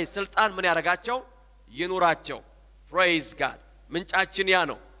ፍጥረት ሁሉ ላይ ስልጣን ምን ያረጋቸው ይኑራቸው praise God ምንጫችን ያ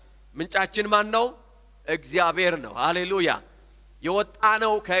ነው ምንጫችን ማን ነው እግዚአብሔር ነው ሃሌሉያ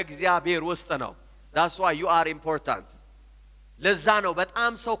የወጣነው ከእግዚአብሔር ውስጥ ነው that's why you are important ለዛ ነው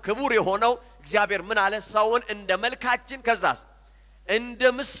በጣም ሰው ክቡር የሆነው እግዚአብሔር ምን አለ ሰውን እንደ መልካችን ከዛስ እንደ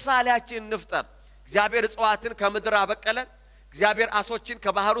ምሳሌያችን እንፍጠር እግዚአብሔር እጽዋትን ከምድር አበቀለ እግዚአብሔር ዓሦችን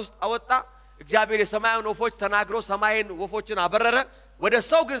ከባህር ውስጥ አወጣ እግዚአብሔር የሰማዩን ወፎች ተናግሮ ሰማይን ወፎችን አበረረ ወደ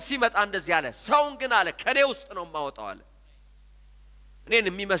ሰው ግን ሲመጣ እንደዚህ አለ ሰውን ግን አለ ከኔ ውስጥ ነው ማወጣው አለ እኔን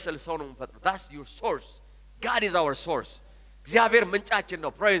የሚመስል ሰው ነው የምፈጥረው that's your source God is our source እግዚአብሔር ምንጫችን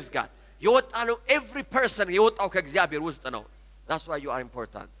ነው praise God የወጣነው every person የወጣው ከእግዚአብሔር ውስጥ ነው that's why you are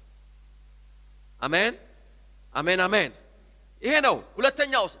important አሜን አሜን አሜን ይሄ ነው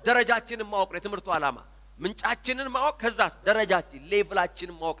ሁለተኛው ደረጃችንን ማወቅ ነው የትምርቱ ዓላማ ምንጫችንን ማወቅ ከዛስ ደረጃችን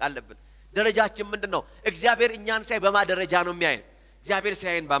ሌቭላችንን ማወቅ አለብን ደረጃችን ምንድነው እግዚአብሔር እኛን ሳይ በማ ደረጃ ነው የሚያየን እግዚአብሔር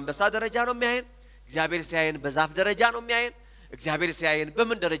ሲያየን በአንበሳ ደረጃ ነው የሚያየን እግዚአብሔር ሲያየን በዛፍ ደረጃ ነው የሚያየን እግዚአብሔር ሲያየን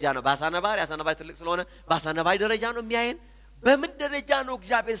በምን ደረጃ ነው ባሳነባይ ትልቅ ስለሆነ ባሳነባይ ደረጃ ነው የሚያየን በምን ደረጃ ነው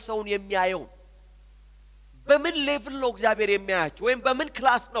እግዚአብሔር ሰውን የሚያየው በምን ሌቭል ነው እግዚአብሔር የሚያያቸው ወይም በምን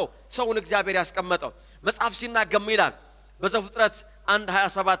ክላስ ነው ሰውን እግዚአብሔር ያስቀመጠው መጽሐፍ ሲናገር ይላል በዘፍጥረት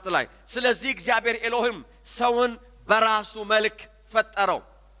 1:27 ላይ ስለዚህ እግዚአብሔር ኤሎሂም ሰውን በራሱ መልክ ፈጠረው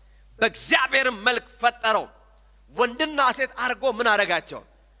በእግዚአብሔር መልክ ፈጠረው ወንድና ሴት አርጎ ምን አረጋቸው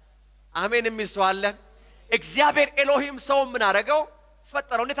አሜን የሚል ሰው አለ እግዚአብሔር ኤሎሂም ሰውን ምን አረጋው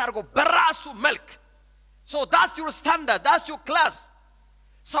ፈጠረው እንዴት አርጎ በራሱ መልክ so that's your standard that's your class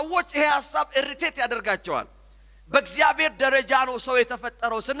ሰዎች ይሄ ሐሳብ ኢሪቴት ያደርጋቸዋል በእግዚአብሔር ደረጃ ነው ሰው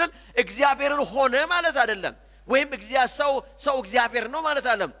የተፈጠረው ስንል እግዚአብሔርን ሆነ ማለት አይደለም ወይም ሰው እግዚአብሔር ነው ማለት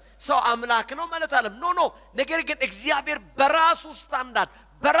አይደለም ሰው አምላክ ነው ማለት አይደለም ኖ ነገር ግን እግዚአብሔር በራሱ ስታንዳርድ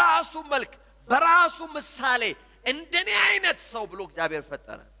በራሱ መልክ በራሱ ምሳሌ እንደኔ አይነት ሰው ብሎ እግዚአብሔር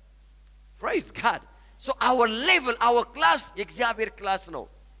ፈጠረ praise God so our level our class የእግዚአብሔር ክላስ ነው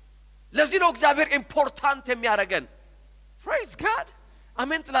ለዚህ ነው እግዚአብሔር ኢምፖርታንት የሚያረጋን praise God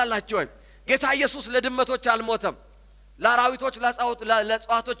አሜን ትላላችሁ ጌታ ኢየሱስ ለድመቶች አልሞተም ለአራዊቶች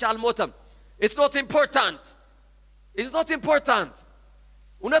ለእጽዋቶች አልሞተም it's not important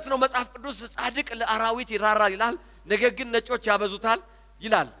እውነት ነው መጽሐፍ ቅዱስ ጻድቅ ለአራዊት ይራራል ይላል ነገር ግን ነጮች ያበዙታል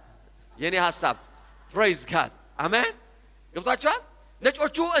ይላል የኔ ሐሳብ praise God አሜን ገብታችኋል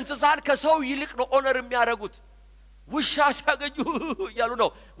ነጮቹ እንስሳን ከሰው ይልቅ ነው ኦነር የሚያደርጉት ውሻ ሲያገኙ ያሉ ነው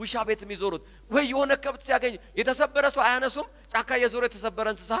ውሻ ቤት የሚዞሩት ወይ የሆነ ከብት ሲያገኙ የተሰበረ ሰው አያነሱም ጫካ የዞረ የተሰበረ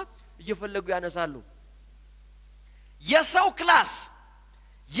እንስሳ እየፈለጉ ያነሳሉ የሰው ክላስ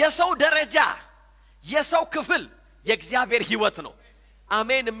የሰው ደረጃ የሰው ክፍል የእግዚአብሔር ሕይወት ነው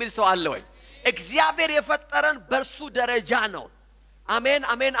አሜን የሚል ሰው አለ ወይ እግዚአብሔር የፈጠረን በርሱ ደረጃ ነው አሜን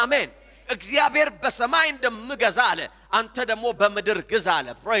አሜን አሜን እግዚአብሔር በሰማይ እንደምገዛ አለ አንተ ደግሞ በምድር ግዛ አለ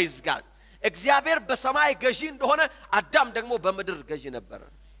praise God እግዚአብሔር በሰማይ ገዢ እንደሆነ አዳም ደግሞ በምድር ገዢ ነበር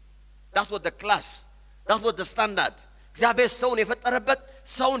that was the class that was the standard እግዚአብሔር ሰውን የፈጠረበት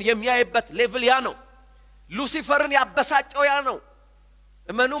ሰውን የሚያይበት ሌቭል ያ ነው ሉሲፈርን ያበሳጨው ያ ነው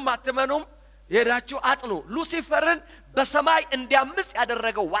እመኑም አትመኑም ሄዳችሁ አጥኑ ሉሲፈርን በሰማይ እንዲያምጽ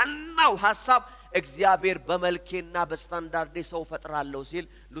ያደረገው ዋናው ሐሳብ እግዚአብሔር በመልኬና በስታንዳርዴ ሰው ፈጥራለሁ ሲል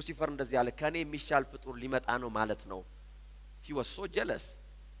ሉሲፈር እንደዚህ ያለ ከኔ የሚሻል ፍጡር ሊመጣ ነው ማለት ነው he was so jealous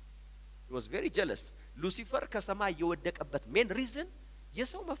he was very jealous ሉሲፈር ከሰማይ የወደቀበት ሜን ሪዝን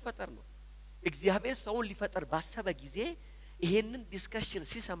የሰው መፈጠር ነው እግዚአብሔር ሰውን ሊፈጠር ባሰበ ጊዜ ይሄንን ዲስከሽን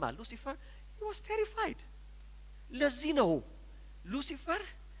ሲሰማ ሉሲፈር he was terrified ለዚህ ነው ሉሲፈር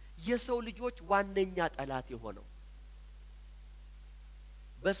የሰው ልጆች ዋነኛ ጠላት የሆነው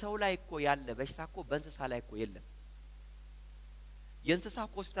በሰው ላይ እኮ ያለ በሽታ እኮ በእንስሳ ላይ እኮ የለም የእንስሳ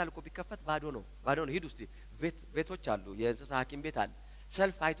ሆስፒታል እኮ ቢከፈት ባዶ ነው ሂድ እስቲ ቤቶች አሉ የእንስሳ ሐኪም ቤት አለ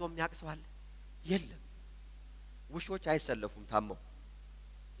ሰልፍ አይቶ የሚያቅሰው አለ የለም ውሾች አይሰለፉም ታመው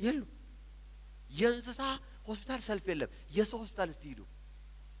የሉ የእንስሳ ሆስፒታል ሰልፍ የለም የሰው ሆስፒታል እስቲ ሂዱ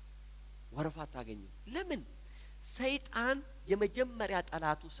ወረፋ ታገኙ ለምን ሰይጣን የመጀመሪያ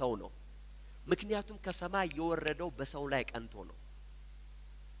ጠላቱ ሰው ነው ምክንያቱም ከሰማይ የወረደው በሰው ላይ ቀንቶ ነው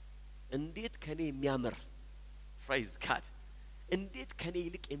እንዴት ከኔ የሚያምር praise God እንዴት ከኔ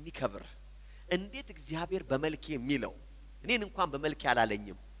ይልቅ የሚከብር እንዴት እግዚአብሔር በመልኬ የሚለው እኔን እንኳን በመልኬ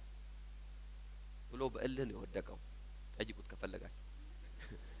አላለኝም ብሎ በእልህ ነው የወደቀው ጠይቁት ከፈለጋችሁ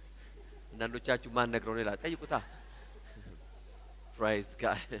እናንዶቻችሁ ማን ነግረው ነው ይላል ጠይቁታ praise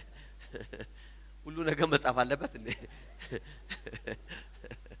God ሁሉ ነገር መጻፍ አለበት እንዴ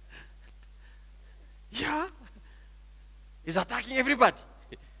yeah he's attacking everybody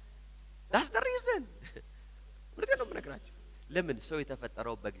that's the reason ወደ ነው ምነግራችሁ ለምን ሰው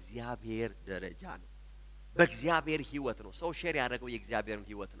የተፈጠረው በእግዚአብሔር ደረጃ ነው በእግዚአብሔር ህይወት ነው ሰው ሼር ያደረገው የእግዚአብሔርን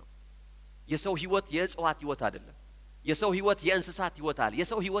ህይወት ነው የሰው ህይወት የእጽዋት ህይወት አይደለም የሰው ህይወት የእንስሳት ህይወት አለ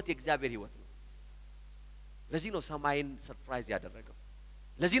የሰው ህይወት የእግዚአብሔር ህይወት ነው ለዚህ ነው ሰማይን ሰርፕራይዝ ያደረገው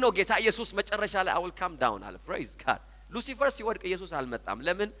ለዚህ ነው ጌታ ኢየሱስ መጨረሻ ላይ I will come down አለ praise God ሉሲፈር ሲወድቅ ኢየሱስ አልመጣም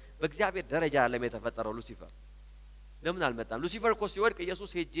ለምን በእግዚአብሔር ደረጃ ዓለም የተፈጠረው ሉሲፈር ለምን አልመጣም ሉሲፈር እኮ ሲወድቅ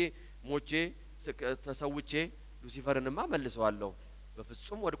ኢየሱስ ሄጄ ሞቼ ተሰውቼ ሉሲፈርንማ መልሰዋለሁ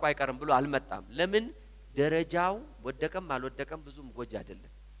በፍጹም ወድቆ አይቀርም ብሎ አልመጣም ለምን ደረጃው ወደቀም አልወደቀም ብዙም ጎጅ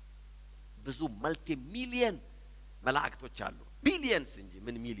አይደለም ብዙ መልቲ ሚሊየን መላእክቶች አሉ ቢሊየንስ እንጂ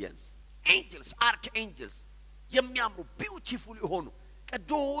ምን ሚሊየንስ ኤንጀልስ አርክ ኤንጀልስ የሚያምሩ ቢዩቲፉል የሆኑ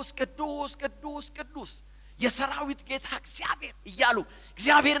ቅዱስ ቅዱስ ቅዱስ ቅዱስ የሰራዊት ጌታ እግዚአብሔር እያሉ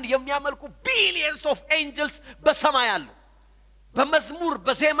እግዚአብሔርን የሚያመልኩ ቢሊየንስ ኦፍ ኤንጀልስ በሰማይ አሉ በመዝሙር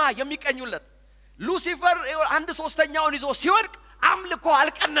በዜማ የሚቀኙለት ሉሲፈር አንድ ሶስተኛውን ይዞ ሲወድቅ አምልኮ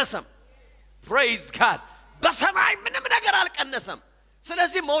አልቀነሰም praise God በሰማይ ምንም ነገር አልቀነሰም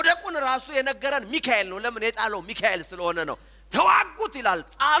ስለዚህ መውደቁን ራሱ የነገረን ሚካኤል ነው ለምን የጣለው ሚካኤል ስለሆነ ነው ተዋጉት ይላል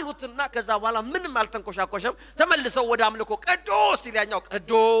ጣሉትና ከዛ በኋላ ምንም አልተንኮሻኮሸም ተመልሰው ወደ አምልኮ ቅዱስ ይላኛው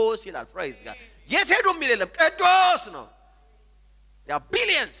ቅዱስ ይላል praise God የትሄዱም ይልለም ቅዱስ ነው ያ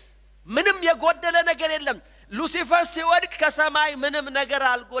ቢሊየንስ ምንም የጎደለ ነገር የለም ሉሲፈር ሲወድቅ ከሰማይ ምንም ነገር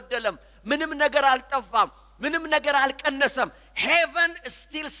አልጎደለም ምንም ነገር አልጠፋም ምንም ነገር አልቀነሰም heaven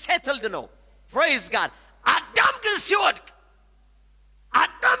still settled ነው praise God አዳም ግን ሲወድቅ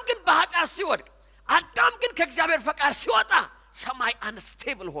አዳም ግን በኃጢአት ሲወድቅ አዳም ግን ከእግዚአብሔር ፈቃድ ሲወጣ ሰማይ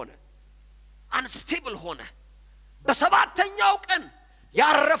አንስቴብል ሆነ በሰባተኛው ቀን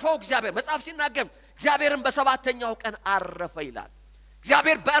ያረፈው እግዚአብሔር መጽሐፍ ሲናገር እግዚአብሔርን በሰባተኛው ቀን አረፈ ይላል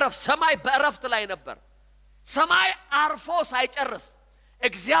እግዚአብሔር በእረፍት ሰማይ በእረፍት ላይ ነበር ሰማይ አርፎ ሳይጨርስ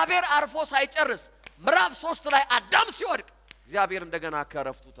እግዚአብሔር አርፎ ሳይጨርስ ምዕራፍ 3 ላይ አዳም ሲወድቅ እግዚአብሔር እንደገና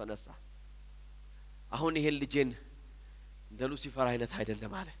ከእረፍቱ ተነሳ አሁን ይሄን ልጄን እንደ ሉሲፈር አይነት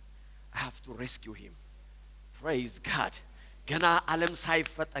አይደለም አለ I have to rescue him praise God ገና ዓለም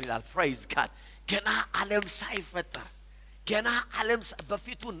ሳይፈጠር ይላል praise God ገና ዓለም ሳይፈጠር ገና ዓለም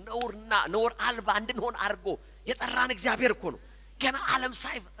በፊቱ ነውር አልባ እንድንሆን አርጎ የጠራን እግዚአብሔር እኮ ነው ገና ዓለም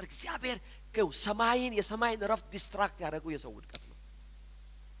ሳይፈጠር እግዚአብሔር የሰማይን ረፍት ዲስትራክት ያደረገው የሰው ውድቀት ነው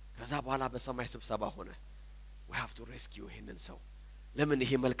ከዛ በኋላ በሰማይ ስብሰባ ሆነ we have to rescue ይሄንን ሰው ለምን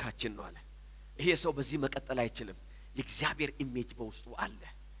ይሄ መልካችን ነው አለ ይሄ ሰው በዚህ መቀጠል አይችልም የእግዚአብሔር ኢሜጅ በውስጡ አለ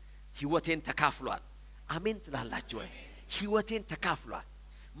ህይወቴን ተካፍሏል አሜን ትላላችሁ ወይ ህይወቴን ተካፍሏል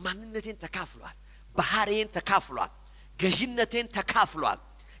ማንነቴን ተካፍሏል ባህሪዬን ተካፍሏል ገዥነቴን ተካፍሏል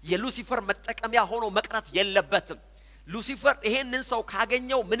የሉሲፈር መጠቀሚያ ሆኖ መቅረት የለበትም ሉሲፈር ይሄንን ሰው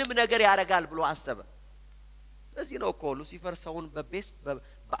ካገኘው ምንም ነገር ያረጋል ብሎ አሰበ ለዚህ ነው እኮ ሉሲፈር ሰውን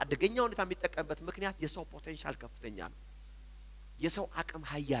በአደገኛው ሁኔታ የሚጠቀምበት ምክንያት የሰው ፖቴንሻል ከፍተኛ ነው የሰው አቅም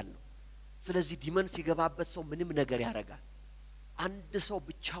ኃያል ነው ስለዚህ ዲመን ሲገባበት ሰው ምንም ነገር ያረጋል አንድ ሰው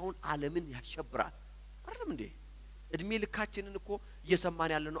ብቻውን ዓለምን ያሸብራል አይደለም እንዴ እድሜ ልካችንን እኮ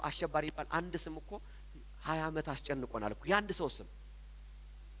እየሰማን ያለ ነው አሸባሪ ይባል አንድ ስም እኮ 20 ዓመት አስጨንቆናል እኮ ያንድ ሰው ስም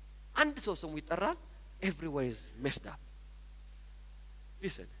አንድ ሰው ስሙ ይጠራል everywhere is messed up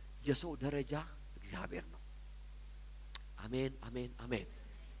listen የሰው ደረጃ እግዚአብሔር ነው አሜን አሜን አሜን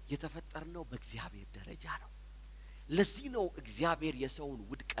የተፈጠርነው በእግዚአብሔር ደረጃ ነው ለዚህ ነው እግዚአብሔር የሰውን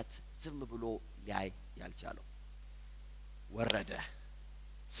ውድቀት ዝም ብሎ ሊያይ ያልቻለው ወረደ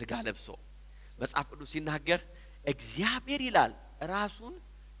ስጋ ለብሶ መጽሐፍ ቅዱስ ሲናገር እግዚአብሔር ይላል ራሱን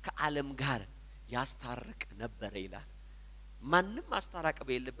ከዓለም ጋር ያስታርቅ ነበር ይላል ማንንም አስታራቀ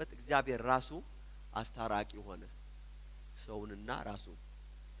በሌለበት እግዚአብሔር ራሱ አስታራቂ ሆነ ሰውንና ራሱ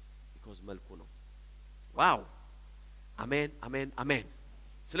because መልኩ ነው ዋው አሜን አሜን አሜን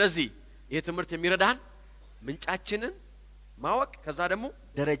ስለዚህ ይሄ ትምህርት የሚረዳን ምንጫችንን ማወቅ ከዛ ደግሞ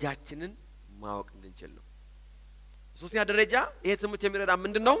ደረጃችንን ማወቅ እንድንችል ነው ሶስተኛ ደረጃ ይሄ ትምህርት የሚረዳን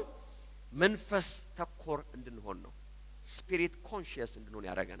ምንድነው መንፈስ ተኮር እንድንሆን ነው spirit conscious እንድንሆን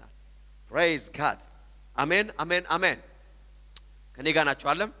ያደርገናል praise god አሜን አሜን አሜን ከኔ ጋር ናችሁ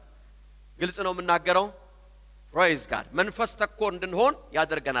አለም ግልጽ ነው የምናገረው praise god መንፈስ ተኮር እንድንሆን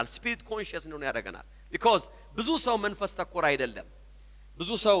ያደርገናል spirit conscious እንድንሆን ያደርገናል because ብዙ ሰው መንፈስ ተኮር አይደለም ብዙ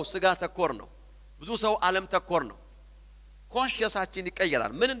ሰው ስጋ ተኮር ነው ብዙ ሰው ዓለም ተኮር ነው ኮንሺየሳችን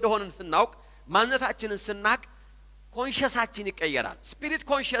ይቀየራል ምን እንደሆነን ስናውቅ ማንነታችንን ስናቅ ኮንሺየሳችን ይቀየራል ስፒሪት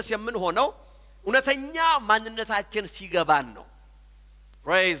ኮንሺየስ የምንሆነው እውነተኛ ማንነታችን ሲገባን ነው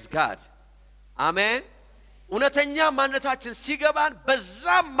praise god አሜን እውነተኛ ማንነታችን ሲገባን በዛ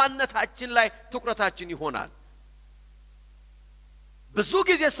ማንነታችን ላይ ትኩረታችን ይሆናል ብዙ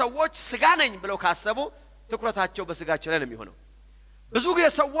ጊዜ ሰዎች ስጋ ነኝ ብለው ካሰቡ ትኩረታቸው በስጋቸው ላይ ነው የሚሆነው ብዙ ጊዜ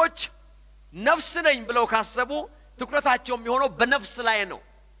ሰዎች ነፍስ ነኝ ብለው ካሰቡ ትኩረታቸው የሚሆነው በነፍስ ላይ ነው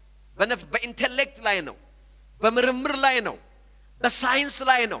በነፍስ በኢንተሌክት ላይ ነው በምርምር ላይ ነው በሳይንስ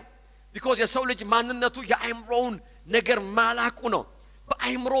ላይ ነው because የሰው ልጅ ማንነቱ የአይምሮውን ነገር ማላቁ ነው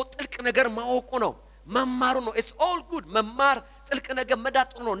በአይምሮ ጥልቅ ነገር ማወቁ ነው መማሩ ነው it's all good መማር ጥልቅ ነገር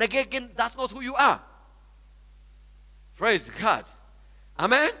መዳጥ ነው ነገር ግን that's not who you are praise god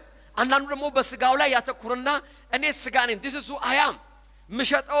አሜን አንዳንዱ ደግሞ በስጋው ላይ ያተኩርና እኔ ስጋ ነኝ this is who I am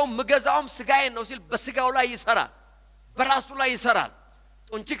ምሸጣው ምገዛውም ስጋዬን ነው ሲል በስጋው ላይ ይሰራል በራሱ ላይ ይሰራል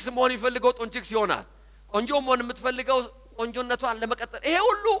ጦንቺክስ መሆን ይፈልገው ጦንቺክስ ይሆናል ቆንጆ መሆን የምትፈልገው ቆንጆነቷን ለመቀጠል ይሄ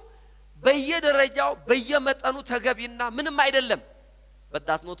ሁሉ በየደረጃው በየመጠኑ ተገቢና ምንም አይደለም but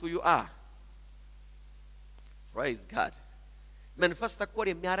that's not who you are praise god መንፈስ ተኮር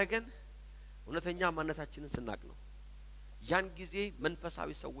የሚያረጋን እውነተኛ ማንነታችንን ስናቅ ነው ያን ጊዜ መንፈሳዊ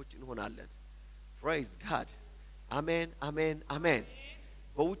ሰዎች እንሆናለን praise god አሜን አሜን አሜን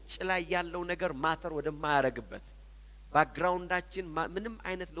በውጭ ላይ ያለው ነገር ማተር ወደማያረግበት ባክግራውንዳችን ምንም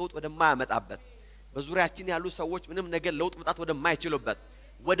አይነት ለውጥ ወደማያመጣበት በዙሪያችን ያሉ ሰዎች ምንም ነገር ለውጥ መጣት ወደማይችሉበት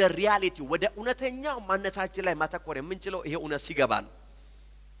ወደ ሪያሊቲ ወደ እውነተኛ ማንነታችን ላይ ማተኮር የምንችለው ይሄ እውነት ሲገባን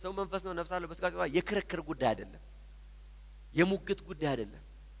ሰው መንፈስ ነው ነፍስ አለው በስጋ የክርክር ጉዳይ አይደለም የሙግት ጉዳይ አይደለም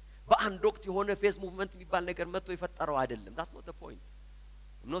በአንድ ወቅት የሆነ ፌስ ሙቭመንት የሚባል ነገር መጥቶ የፈጠረው አይደለም that's not the point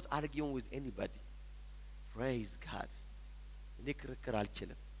I'm not arguing with anybody praise god እኔ ክርክር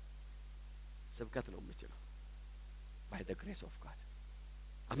አልችልም ስብከት ነው የምችለው by the grace of god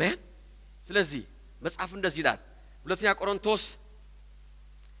አሜን ስለዚህ መጽሐፍ እንደዚህ ይላል ሁለተኛ ቆሮንቶስ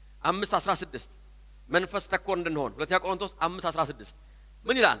 5:16 መንፈስ ተኮር እንድንሆን ሁለተኛ ቆሮንቶስ 5:16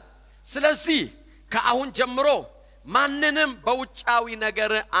 ምን ይላል ስለዚህ ከአሁን ጀምሮ ማንንም በውጫዊ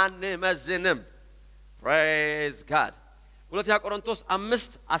ነገር አንመዝንም praise god ሁለተኛ ቆሮንቶስ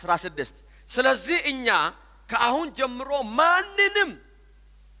 5:16 ስለዚህ እኛ ከአሁን ጀምሮ ማንንም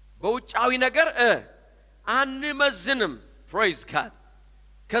በውጫዊ ነገር አንመዝንም praise god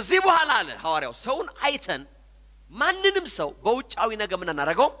ከዚህ በኋላ አለ ሐዋርያው ሰውን አይተን ማንንም ሰው በውጫዊ ነገር ምን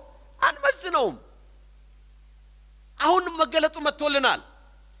እናደርገው አንመዝነውም አሁን መገለጡ መጥቶልናል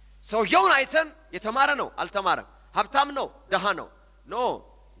ሰውየውን አይተን የተማረ ነው አልተማረም ሀብታም ነው ደሃ ነው ኖ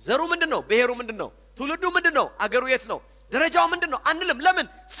ዘሩ ምንድነው ብሄሩ ምንድነው ትውልዱ ምንድነው አገሩ የት ነው ደረጃው ምንድነው አንልም ለምን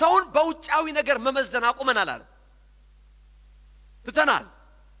ሰውን በውጫዊ ነገር መመዘን አቁመናል አለ ትተናል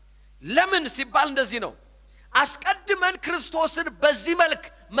ለምን ሲባል እንደዚህ ነው አስቀድመን ክርስቶስን በዚህ መልክ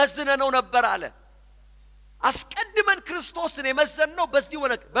መዝነነው ነበር አለ አስቀድመን ክርስቶስን የመዘነው በዚህ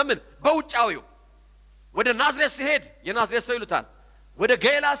ወነክ በምን በውጫዊው ወደ ናዝሬት ሲሄድ የናዝሬት ሰው ይሉታል ወደ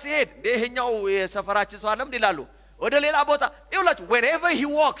ገሊላ ሲሄድ እንደኛው የሰፈራችን ሰው አለም ይላሉ ወደ ሌላ ቦታ ይውላችሁ wherever he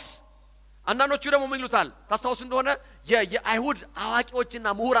walks አንዳንዶቹ ደግሞ ምን ይሉታል ታስታውስ እንደሆነ የአይሁድ አዋቂዎችና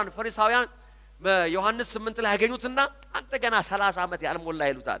ምሁራን ፈሪሳውያን ዮሐንስ 8 ላይ ያገኙትና አንተ ገና 30 ዓመት ያልሞላ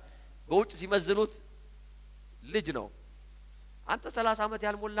ይሉታል በውጭ ሲመዝኑት ልጅ ነው አንተ 30 ዓመት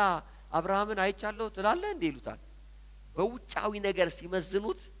ያልሞላ አብርሃምን አይቻለሁ ትላለህ እንዴ ይሉታል በውጫዊ ነገር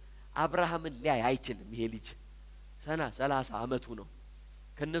ሲመዝኑት አብርሃምን ሊያይ አይችልም ይሄ ልጅ ሰና 30 አመቱ ነው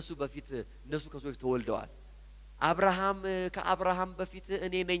ከነሱ በፊት እነሱ ከሱ በፊት ተወልደዋል ከአብርሃም በፊት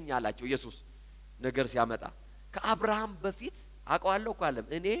እኔ ነኝ አላቸው ኢየሱስ ነገር ሲያመጣ ከአብርሃም በፊት አውቀዋለሁ እኮ አለም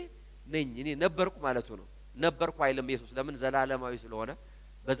እኔ ነኝ እኔ ነበርኩ ማለቱ ነው ነበርኩ አይልም ኢየሱስ ለምን ዘላለማዊ ስለሆነ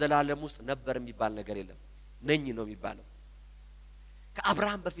በዘላለም ውስጥ ነበር የሚባል ነገር የለም ነኝ ነው የሚባለው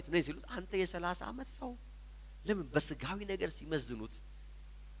ከአብርሃም በፊት ነኝ ሲሉት አንተ የ30 አመት ሰው ለምን በስጋዊ ነገር ሲመዝኑት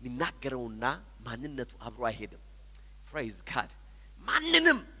ሚናገረውና ማንነቱ አብሮ አይሄድም praise god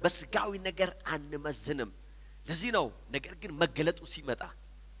ማንንም በስጋዊ ነገር አንመዝንም ለዚህ ነው ነገር ግን መገለጡ ሲመጣ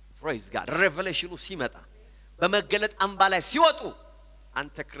praise god revelationu ሲመጣ በመገለጥ አምባ ላይ ሲወጡ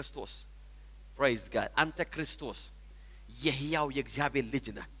አንተ ክርስቶስ praise god አንተ ክርስቶስ የሕያው የእግዚአብሔር ልጅ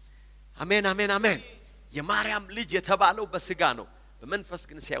ነህ አሜን አሜን አሜን የማርያም ልጅ የተባለው በስጋ ነው በመንፈስ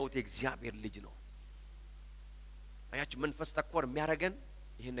ግን ሲያዩት የእግዚአብሔር ልጅ ነው አያችሁ መንፈስ ተኮር የሚያረጋን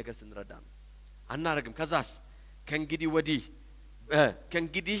ይሄን ነገር ስንረዳ ነው አናረግም ከዛስ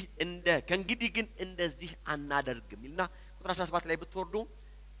ከእንግዲህ ግን እንደዚህ አናደርግም ይልና ቁጥር 17 ላይ ብትወርዱ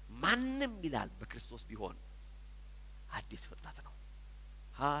ማንንም ይላል በክርስቶስ ቢሆን አዲስ ፍጥረት ነው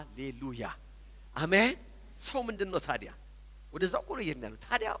ሃሌሉያ አሜን ሰው ምንድነው ታዲያ ወደዛው ቆሎ ይርናል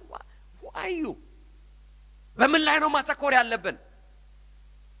ታዲያ ዋዩ በምን ላይ ነው ማተኮር ያለብን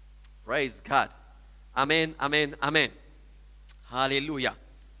praise god አሜን አሜን አሜን ሃሌሉያ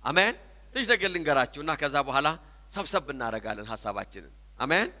አሜን ትይዘገል ልንገራችሁና ከዛ በኋላ ሰብሰብ እናረጋለን ሐሳባችንን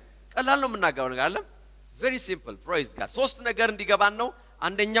አሜን ቀላል ነው የምናገረው ነገር አለ very simple praise god ሶስት ነገር እንዲገባን ነው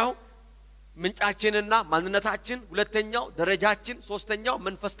አንደኛው ምንጫችንና ማንነታችን ሁለተኛው ደረጃችን ሶስተኛው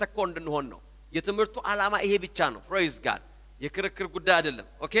መንፈስ ተኮር እንድንሆን ነው የትምህርቱ ዓላማ ይሄ ብቻ ነው praise god የክርክር ጉዳይ አይደለም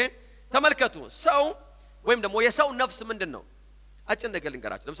ኦኬ ተመልከቱ ሰው ወይም ደግሞ የሰው ነፍስ ምንድነው አጭን ነገር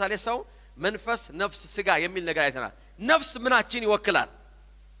ልንገራችሁ ለምሳሌ ሰው መንፈስ ነፍስ ስጋ የሚል ነገር አይተናል ነፍስ ምናችን ይወክላል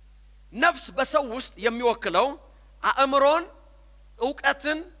ነፍስ በሰው ውስጥ የሚወክለው አእምሮን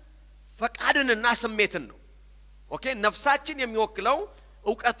ዕውቀትን ፈቃድንና ስሜትን ነው ኦኬ ነፍሳችን የሚወክለው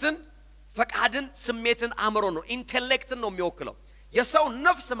ዕውቀትን ፈቃድን ስሜትን አእምሮ ነው ኢንተሌክትን ነው የሚወክለው የሰው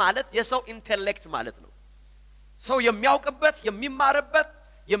ነፍስ ማለት የሰው ኢንተሌክት ማለት ነው ሰው የሚያውቅበት የሚማርበት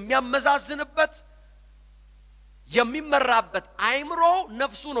የሚያመዛዝንበት የሚመራበት አእምሮ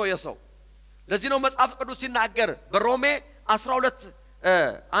ነፍሱ ነው የሰው ለዚህ ነው መጽሐፍ ቅዱስ ሲናገር በሮሜ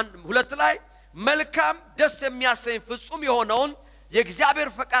 12:2 ላይ መልካም ደስ የሚያሰኝ ፍጹም የሆነውን የእግዚአብሔር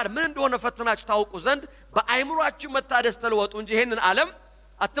ፈቃድ ምን እንደሆነ ፈትናችሁ ታውቁ ዘንድ በአእምሮአችሁ መታደስ ተለወጡ እንጂ ይሄንን ዓለም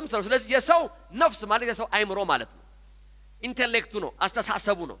አትምሰሉ ስለዚህ የሰው ነፍስ ማለት የሰው አእምሮ ማለት ነው ኢንተሌክቱ ነው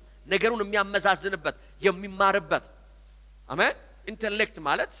አስተሳሰቡ ነው ነገሩን የሚያመዛዝንበት የሚማርበት አሜን ኢንተሌክት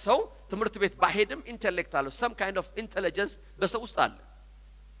ማለት ሰው ትምህርት ቤት ባሄድም ኢንተሌክት አለው some kind of intelligence በሰው ውስጥ አለ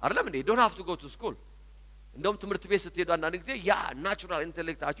አይደለም እንዴ don't have to go to school እንደውም ትምህርት ቤት ስትሄዱ አንዳንድ ጊዜ ያ ናቹራል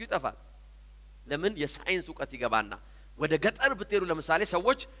ኢንተሌክታችሁ ይጠፋል ለምን የሳይንስ ዕውቀት ይገባና ወደ ገጠር ብትሄዱ ለምሳሌ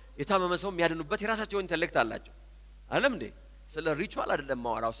ሰዎች የታመመ ሰው የሚያድኑበት የራሳቸው ኢንተሌክት አላቸው አይደለም እንዴ ስለ ሪቹዋል አይደለም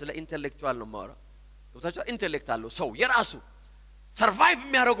ማወራው ስለ ኢንተሌክቹዋል ነው ማወራው ወታቸው ኢንተሌክት አለው ሰው የራሱ ሰርቫይቭ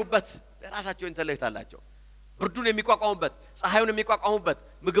የሚያደርጉበት የራሳቸው ኢንተሌክት አላቸው ብርዱን የሚቋቋሙበት ፀሐዩን የሚቋቋሙበት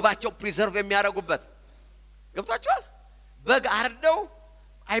ምግባቸው ፕሪዘርቭ የሚያደርጉበት ገብታችኋል በግ አርደው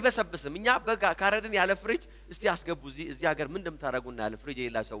አይበሰብስም እኛ በግ ካረድን ያለ ፍሪጅ እስቲ ያስገቡ እዚህ ሀገር ምን እንደምታረጉና ያለ ፍሪጅ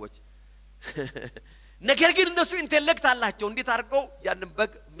የሌላ ሰዎች ነገር ግን እነሱ ኢንተሌክት አላቸው እንዴት አድርገው ያንን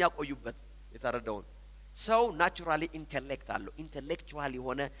በግ የሚያቆዩበት የታረደውን ሰው ናቹራሊ ኢንተሌክት አለው ኢንተሌክቹዋል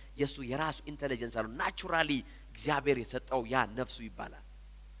የሆነ የሱ የራሱ ኢንተለጀንስ አለው ናቹራሊ እግዚአብሔር የሰጠው ያ ነፍሱ ይባላል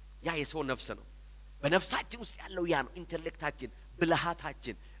ያ የሰው ነፍስ ነው በነፍሳችን ውስጥ ያለው ያ ነው ኢንተሌክታችን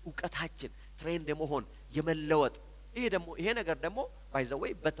ብልሃታችን ዕውቀታችን ትሬንድ የመሆን የመለወጥ ይሄ ነገር ደግሞ by the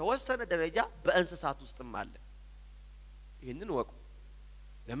way በተወሰነ ደረጃ በእንስሳት ውስጥም አለ ይሄንን ወቁ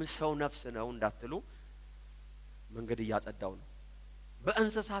ለምን ሰው ነፍስ ነው እንዳትሉ መንገድ ያጸዳው ነው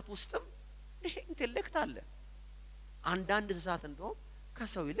በእንስሳት ውስጥም ይሄ ኢንተሌክት አለ አንዳንድ እንስሳት እንደው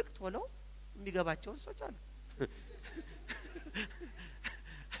ከሰው ይልቅ ቶሎ የሚገባቸው ሰዎች አሉ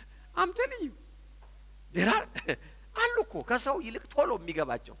አምተልኝ አሉኮ ከሰው ይልቅ ቶሎ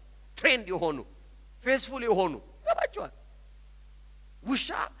የሚገባቸው ትሬንድ የሆኑ ፌስፉል የሆኑ ገባቸዋል ውሻ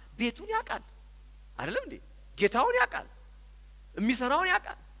ቤቱን ያቃል አይደለም እንዴ ጌታውን ያቃል የሚሰራውን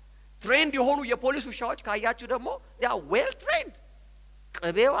ያቃል ትሬንድ የሆኑ የፖሊስ ውሻዎች ካያችሁ ደግሞ ያ ዌል ትሬንድ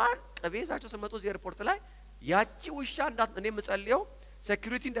ቀቤዛቸው ሰመቶ ኤርፖርት ላይ ያቺ ውሻ እንዳት እኔ መጸልየው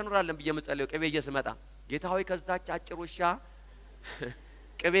ሴኩሪቲ እንደኖራለን ብዬ መጸልየው ቀቤ እየስመጣ ጌታው ከዛች አጭር ውሻ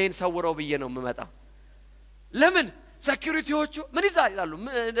ቀቤን ሰውረው ብዬ ነው የምመጣ ለምን ሴኩሪቲዎቹ ምን ይላሉ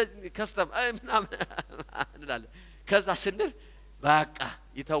ከስተም ምናምን እንላለን ከዛ ስንል በቃ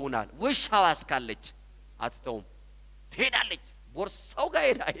ይተውናል ውሻው አስካለች አትተውም ትሄዳለች ቦርሳው ጋር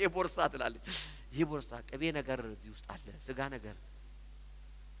ሄዳ ይሄ ቦርሳ ትላለች ይሄ ቦርሳ ቅቤ ነገር እዚህ ውስጥ አለ ስጋ ነገር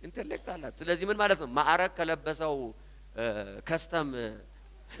ኢንተሌክት አላት ስለዚህ ምን ማለት ነው ማዕረግ ከለበሰው ከስተም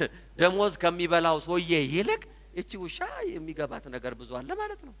ደሞዝ ከሚበላው ሰውዬ ይልቅ እቺ ውሻ የሚገባት ነገር ብዙ አለ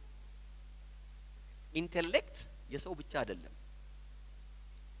ማለት ነው ኢንተሌክት የሰው ብቻ አይደለም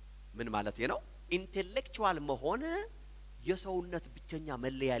ምን ማለት ነው ኢንተሌክቹዋል መሆን የሰውነት ብቸኛ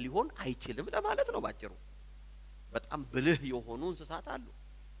መለያ ሊሆን አይችልም ለማለት ነው ባጭሩ በጣም ብልህ የሆኑ እንስሳት አሉ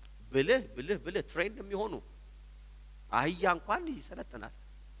ብልህ ትሬንድ የሚሆኑ አህያ እንኳን ይሰለጥናል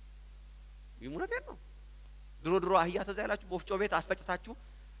ይሙነቴን ነው ድሮ አህያ ተዛይላችሁ በወፍጮ ቤት አስፈጭታችሁ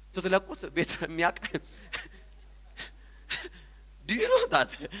ስትለቁት ቤት የሚያቅ ዲሮ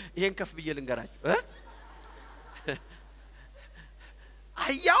ታት ይሄን ከፍ ብዬ ልንገራችሁ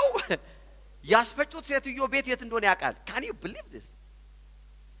አህያው ያስፈጩት ሴትዮ ቤት የት እንደሆነ ያውቃል can you believe this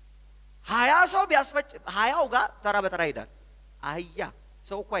 20 ሰው ቢያስፈጭ 20ው ጋር ተራ በተራ ይሄዳል አህያ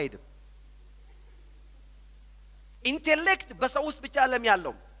ሰው እኮ አይደለም ኢንተሌክት በሰው ውስጥ ብቻ አለም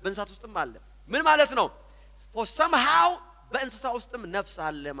ያለው በእንስሳት ውስጥም አለ ምን ማለት ነው for somehow በእንስሳ ውስጥም ነፍስ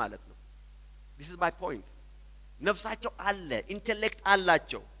አለ ማለት ነው this is my point ነፍሳቸው አለ ኢንተሌክት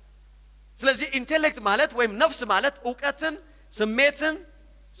አላቸው ስለዚህ ኢንተሌክት ማለት ወይም ነፍስ ማለት ዕውቀትን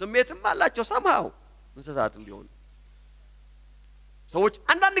ስሜትም አላቸው somehow እንስሳትም ቢሆን ሰዎች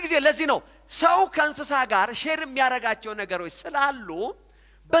አንዳንድ ጊዜ ለዚህ ነው ሰው ከእንስሳ ጋር ሼር የሚያረጋቸው ነገሮች ስላሉ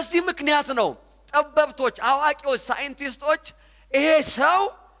በዚህ ምክንያት ነው ጠበብቶች አዋቂዎች ሳይንቲስቶች ይሄ ሰው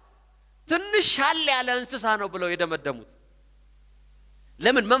ትንሽ ሻል ያለ እንስሳ ነው ብለው የደመደሙት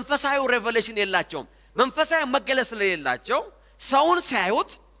ለምን መንፈሳዊ ሬቨሌሽን የላቸውም መንፈሳዊ መገለጽ ስለሌላቸው ሰውን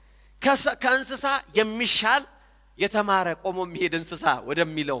ሲያዩት ከእንስሳ የሚሻል የተማረ ቆሞ የሚሄድ እንስሳ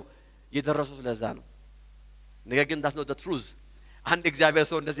ወደሚለው የደረሱት ለዛ ነው ነገር ግን that's not the truth አንድ እግዚአብሔር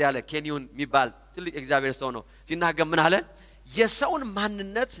ሰው እንደዚህ ያለ ኬንዮን የሚባል ትልቅ እግዚአብሔር ሰው ነው ሲናገር ምን አለ የሰውን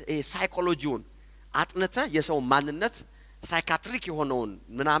ማንነት ሳይኮሎጂውን አጥንተ የሰው ማንነት ሳይካትሪክ የሆነውን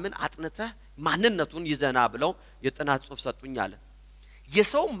ምናምን አጥንተ ማንነቱን ይዘና ብለው የጥናት ጽሑፍ ሰጡኝ አለ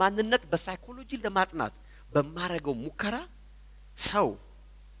የሰው ማንነት በሳይኮሎጂ ለማጥናት በማረገው ሙከራ ሰው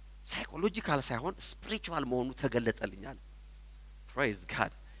ሳይኮሎጂካል ሳይሆን ስፒሪቹዋል መሆኑ ተገለጠልኛል praise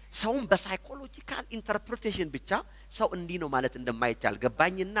god ሰውን በሳይኮሎጂካል ኢንተርፕሪቴሽን ብቻ ሰው እንዲህ ነው ማለት እንደማይቻል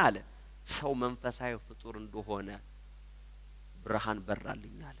ገባኝና አለ ሰው መንፈሳዊ ፍጡር እንደሆነ ብርሃን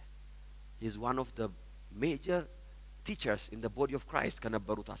በራልኝ አለ he is one of the major teachers in the body of Christ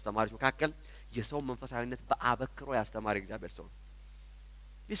ከነበሩት አስተማሪዎች መካከል የሰው መንፈሳዊነት በአበክሮ ያስተማረ እግዚአብሔር ሰው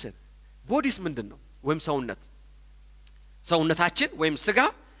listen ቦዲስ ምንድነው ወይም ሰውነታችን ወይም ስጋ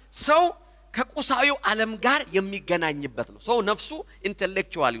ሰው ከቁሳዊው ዓለም ጋር የሚገናኝበት ነው ሰው ነፍሱ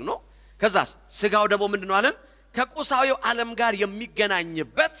ኢንተሌክቹዋል ነው ከዛስ ስጋው ደግሞ ምንድነው አለን ከቁሳዊው ዓለም ጋር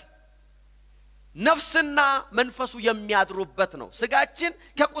የሚገናኝበት ነፍስና መንፈሱ የሚያድሩበት ነው ስጋችን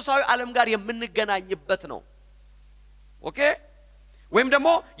ከቁሳዊው ዓለም ጋር የምንገናኝበት ነው ኦኬ ወይም ደግሞ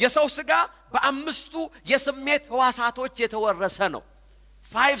የሰው ስጋ በአምስቱ የስሜት ህዋሳቶች የተወረሰ ነው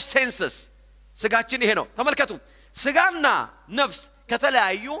 5 senses ስጋችን ይሄ ነው ተመልከቱ ስጋና ነፍስ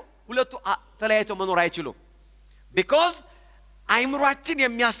ከተለያዩ ሁለቱ ተለያይተው መኖር አይችሉም because አይምሮአችን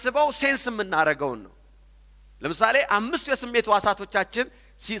የሚያስበው ሴንስ የምናረጋው ነው ለምሳሌ አምስቱ የስሜት ህዋሳቶቻችን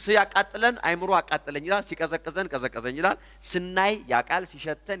ሲያቃጥለን አይምሮ አቃጥለኝ ይላል ሲቀዘቅዘን ቀዘቀዘኝ ይላል ስናይ ያቃል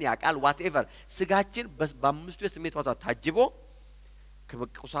ሲሸተን ያቃል whatever ስጋችን በአምስቱ የስሜት ህዋሳት ታጅቦ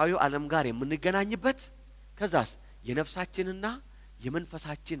ከቁሳዊው ዓለም ጋር የምንገናኝበት ከዛስ የነፍሳችንና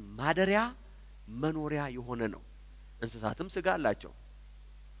የመንፈሳችን ማደሪያ መኖሪያ የሆነ ነው እንስሳትም ስጋ አላቸው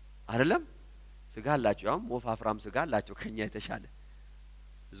አይደለም ስጋ አላቸው ያም ወፋፍራም ስጋ አላቸው ከኛ የተሻለ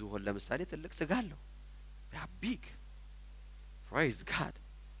ዝሆን ለምሳሌ ትልቅ ስጋ አለው they are big praise god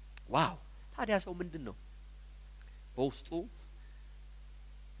wow ታዲያ ሰው ምንድነው በውስጡ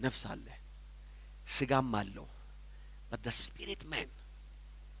ነፍስ አለ ስጋም አለው but the spirit man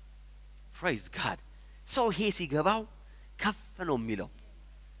praise god ሰው ይሄ ሲገባው ከፍ ነው የሚለው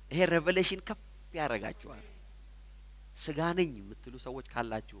ይሄ ሬቨሌሽን ከፍ ያረጋቸዋል ስጋ ነኝ የምትሉ ሰዎች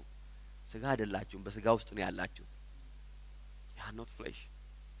ካላችሁ ስጋ አይደላችሁም በስጋ ውስጥ ነው ያላችሁት you are not flesh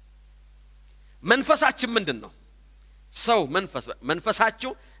መንፈሳችን ምንድነው ሰው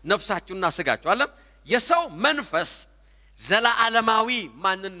መንፈሳችሁ ነፍሳችሁና ስጋችሁ አለ የሰው መንፈስ ዘላዓለማዊ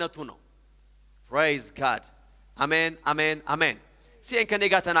ማንነቱ ነው praise god amen amen amen ሲን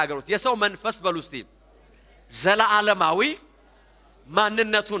ከኔጋ ተናገሩት የሰው መንፈስ በሉስቲ ዘላዓለማዊ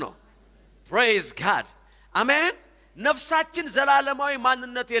ማንነቱ ነው praise god amen ነፍሳችን ዘላለማዊ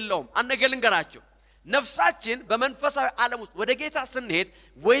ማንነት የለውም አንገለንገራችሁ ነፍሳችን በመንፈሳዊ ዓለም ውስጥ ወደ ጌታ ስንሄድ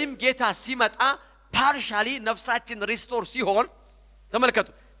ወይም ጌታ ሲመጣ ፓርሻሊ ነፍሳችን ሪስቶር ሲሆን ተመልከቱ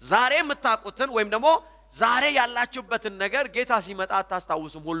ዛሬ የምታውቁትን ወይም ደግሞ ዛሬ ያላችሁበትን ነገር ጌታ ሲመጣ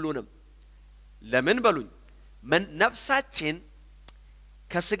አታስታውሱም ሁሉንም ለምን በሉኝ ነፍሳችን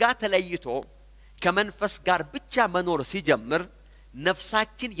ከስጋ ተለይቶ ከመንፈስ ጋር ብቻ መኖር ሲጀምር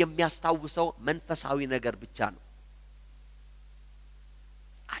ነፍሳችን የሚያስታውሰው መንፈሳዊ ነገር ብቻ ነው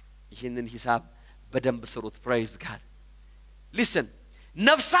ይህንን ሂሳብ በደንብ ስሩት praise God listen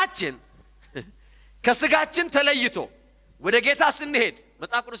ነፍሳችን ከስጋችን ተለይቶ ወደ ጌታ ስንሄድ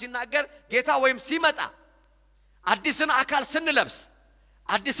መጽሐፍ ቅዱስ ሲናገር ጌታ ወይም ሲመጣ አዲስን አካል ስንለብስ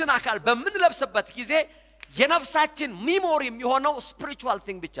አዲስን አካል በመንለብስበት ጊዜ የነፍሳችን ሚሞሪ የሚሆነው spiritual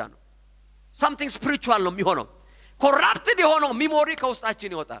thing ብቻ ነው something spiritual ነው የሚሆነው corrupted የሆነው ሚሞሪ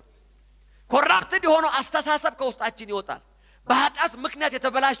ከውስጣችን ይወጣል corrupted የሆነው አስተሳሰብ ከውስጣችን ይወጣል በኃጢአት ምክንያት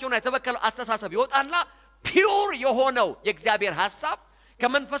የተበላሸውና የተበከለው አስተሳሰብ ይወጣና pure የሆነው የእግዚአብሔር ሐሳብ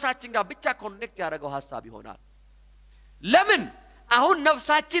ከመንፈሳችን ጋር ብቻ ኮኔክት ያደረገው ሐሳብ ይሆናል ለምን አሁን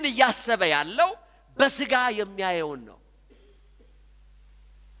ነፍሳችን ያሰበ ያለው በስጋ የሚያየውን ነው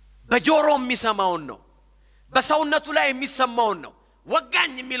በጆሮ የሚሰማውን ነው በሰውነቱ ላይ የሚሰማውን ነው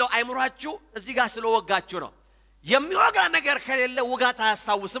ወጋኝ የሚለው አይምሯችሁ እዚህ ጋር ስለወጋችሁ ነው የሚወጋ ነገር ከሌለ ወጋታ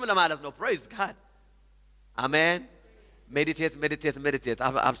ያስታውስም ለማለት ነው praise God አሜን meditate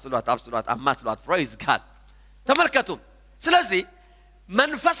absolute አማስሏት praise God ተመልከቱ ስለዚህ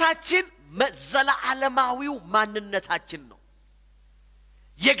መንፈሳችን ዘላለማዊው ማንነታችን ነው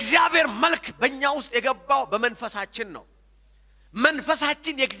የእግዚአብሔር መልክ በእኛ ውስጥ የገባው በመንፈሳችን ነው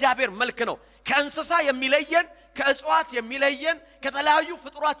መንፈሳችን የእግዚአብሔር መልክ ነው ከእንስሳ የሚለየን ከእጽዋት የሚለየን ከተለያዩ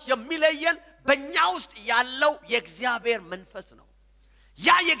ፍጥሯት የሚለየን በእኛ ውስጥ ያለው የእግዚአብሔር መንፈስ ነው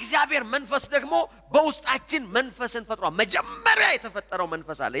ያ የእግዚአብሔር መንፈስ ደግሞ በውስጣችን መንፈስን ፈጥሯል መጀመሪያ የተፈጠረው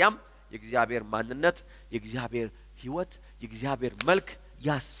መንፈስ አለ ያም የእግዚአብሔር ማንነት የእግዚአብሔር ሕይወት የእግዚአብሔር መልክ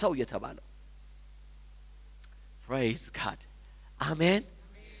ያሰው የተባለው praise God አሜን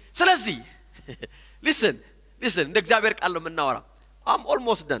ስለዚህ listen እንደ እግዚአብሔር ቃል ነው የምናወራው I'm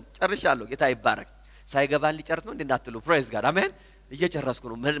almost done ጨርሻለሁ ጌታ ይባረክ ሳይገባል ሊጨርስ ነው እንደናትሉ praise God አሜን እየጨረስኩ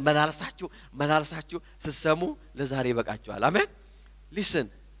ነው መላልሳችሁ ስሰሙ ለዛሬ ይበቃችኋል አሜን listen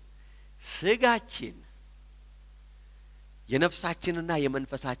ስጋችን የነፍሳችንና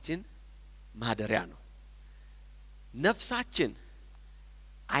የመንፈሳችን ማደሪያ ነው ነፍሳችን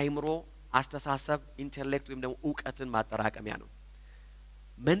አይምሮ አስተሳሰብ ኢንተሌክት ወይም ደግሞ ዕውቀትን ማጠራቀሚያ ነው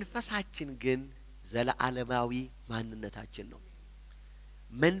መንፈሳችን ግን ዘላለማዊ ማንነታችን ነው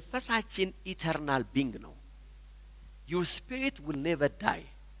መንፈሳችን ኢተርናል ቢንግ ነው your spirit will never die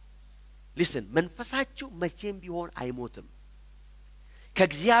listen መንፈሳችሁ መቼም ቢሆን አይሞትም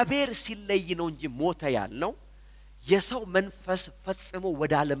ከእግዚአብሔር ሲለይ ነው እንጂ ሞተ ያለው የሰው መንፈስ ፈጽሞ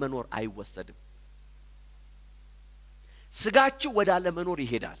ወደ አለመኖር አይወሰድም ስጋችሁ ወደ አለመኖር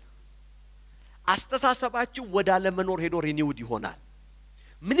ይሄዳል አስተሳሰባችሁ ወደ አለመኖር ሄዶ ሪኒውድ ይሆናል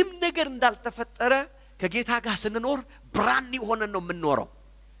ምንም ነገር እንዳልተፈጠረ ከጌታ ጋር ስንኖር ብራንድ ሆነን ነው የምንኖረው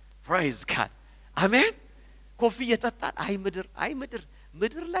praise God አሜን ኮፊ የተጣጣን አይ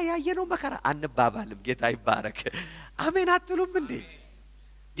ምድር ላይ ያየነው መከራ አንባባልም ጌታ ይባረክ አሜን አትሉም እንዴ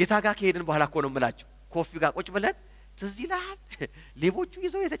ጌታ ጋር ከሄድን በኋላ እኮ ነው የምላችሁ ኮፊ ጋር ቁጭ ብለን ትዝ ይላል ሌቦቹ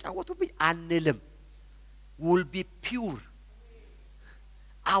ይዘው የተጫወቱብኝ አንልም will be pure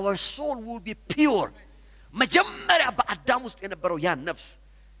our soul will be pure መጀመሪያ በአዳም ውስጥ የነበረው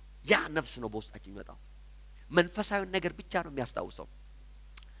ያ ነፍስ ነው በውስጣችን የሚመጣው መንፈሳዊ ነገር ብቻ ነው የሚያስታውሰው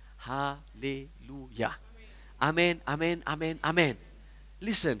ሃሌሉያ አሜን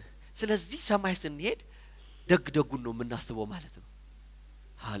listen ስለዚህ ሰማይ ስንሄድ ደግደጉን ነው የምናስበው ማለት ነው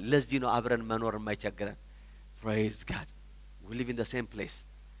ለዚህ ነው አብረን መኖር የማይቸግረን praise God we live in the same place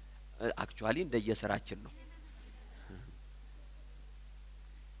actually እንደየስራችን ነው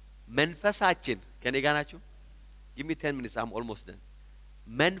መንፈሳችን ከኔ ጋር ናችሁ give me 10 minutes I'm almost done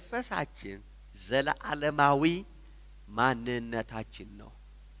መንፈሳችን ዘላለማዊ ማንነታችን ነው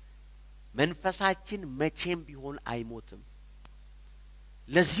መንፈሳችን መቼም ቢሆን አይሞትም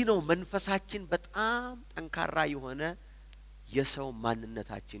ለዚህ ነው መንፈሳችን በጣም ጠንካራ የሆነ የሰው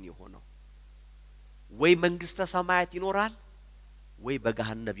ማንነታችን የሆነው ወይ መንግስተ ሰማያት ይኖራል ወይ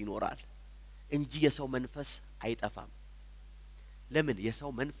በገሃነም ይኖራል እንጂ የሰው መንፈስ አይጠፋም ለምን የሰው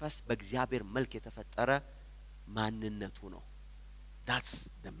መንፈስ በእግዚአብሔር መልክ የተፈጠረ ማንነቱ ነው that's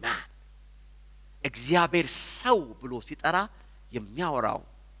the man እግዚአብሔር ሰው ብሎ ሲጠራ የሚያወራው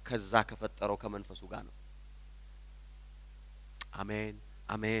ከዛ ከፈጠረው ከመንፈሱ ጋር ነው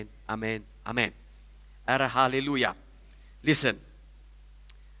አሜን አረ ሃሌሉያ listen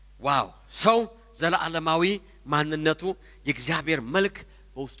wow ሰው ዘላለማዊ ማንነቱ የእግዚአብሔር መልክ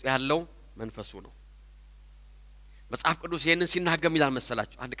በውስጡ ያለው መንፈሱ ነው መጽሐፍ ቅዱስ ይሄንን ሲናገር ይላል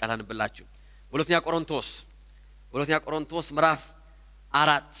መሰላችሁ አንድ ቃል አንብላችሁ ሁለተኛ ቆሮንቶስ ምዕራፍ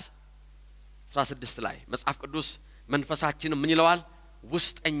 4:16 ላይ መጽሐፍ ቅዱስ መንፈሳችን ምን ይለዋል?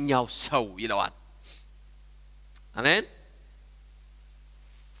 ውስጠኛው ሰው ይለዋል። አሜን።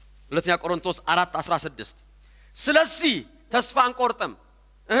 ሁለተኛ ቆሮንቶስ 4:16 ስለዚህ ተስፋ አንቆርጥም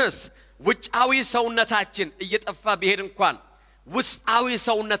ውጫዊ ሰውነታችን እየጠፋ ቢሄድ እንኳን ውስጣዊ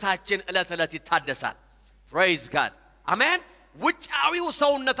ሰውነታችን ዕለት ዕለት ይታደሳል። praise god አሜን። ውጫዊው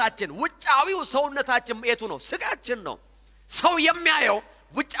ሰውነታችን የቱ ነው? ስጋችን ነው። ሰው የሚያየው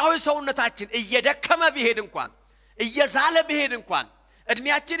ውጫዊ ሰውነታችን እየደከመ ቢሄድ እንኳን እየዛለ ቢሄድ እንኳን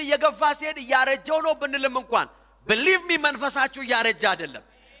እድሜያችን እየገፋ ሲሄድ ያረጀው ነው ብንልም እንኳን believe me መንፈሳችሁ ያረጀ አይደለም።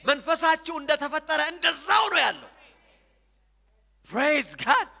 መንፈሳችሁ እንደተፈጠረ እንደዛው ነው ያለው። praise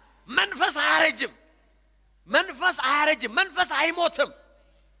god መንፈስ አያረጅም። መንፈስ አይሞትም።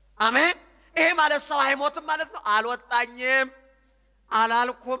 አሜን። ይሄ ማለት ሰው አይሞትም ማለት ነው። አልወጣኝም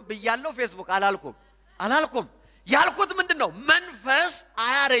አላልኩም ብያለሁ። ፌስቡክ አላልኩም ያልኩት ምንድነው? መንፈስ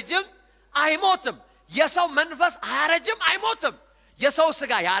አያረጅም አይሞትም። የሰው መንፈስ አያረጅም አይሞትም። የሰው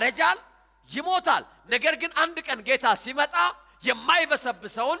ስጋ ያረጃል ይሞታል። ነገር ግን አንድ ቀን ጌታ ሲመጣ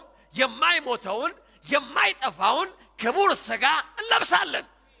የማይበሰብሰውን የማይሞተውን የማይጠፋውን ክቡር ስጋ እንለብሳለን።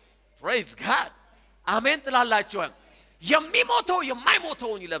 praise god አሜን ትላላችሁ። የሚሞተው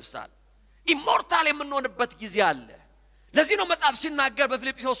የማይሞተውን ይለብሳል። ኢሞርታል የምንሆንበት ጊዜ አለ። ለዚህ ነው መጽሐፍ ሲናገር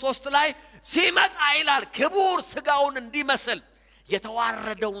በፊልጵስዩስ 3 ላይ ሲመጣ ይላል ክቡር ስጋውን እንዲመስል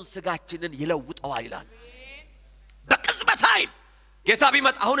የተዋረደውን ስጋችንን ይለውጠዋል ይላል። በቅጽበት አይን ጌታ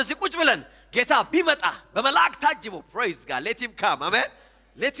ቢመጣ አሁን እዚህ ቁጭ ብለን ጌታ ቢመጣ በመላእክት ታጅቦ praise god let him come አሜን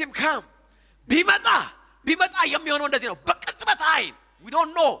let him come ቢመጣ የሚሆነው እንደዚህ ነው። በቅጽበት አይን we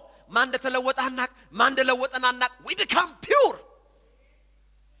don't know ማን እንደተለወጠ አናቅ ማን እንደለወጠን አናቅ we become pure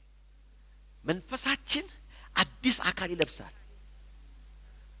መንፈሳችን አዲስ አካል ይለብሳል።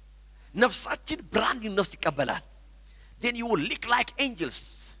 ነፍሳችን ብራንድ ኒው ነፍስ ይቀበላል። then you will look like angels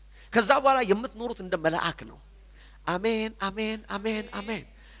ከዛ በኋላ የምትኖሩት እንደ መላእክ ነው። አሜን አሜን አሜን አሜን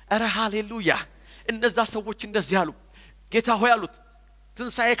አረ ሃሌሉያ። እነዛ ሰዎች እንደዚህ ያሉ ጌታ ሆይ አሉት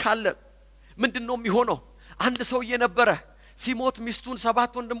ትንሳኤ ካለ ምንድነው የሚሆነው? አንድ ሰው የነበረ ሲሞት ሚስቱን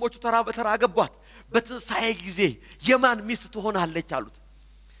 7 ወንድሞቹ ተራ በተራ አገቧት። በትንሳኤ ጊዜ የማን ሚስት ትሆናለች አሉት።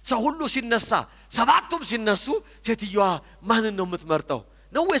 ሰው ሁሉ ሲነሳ 7ቱም ሲነሱ ሴትየዋ ማንን ነው የምትመርጠው?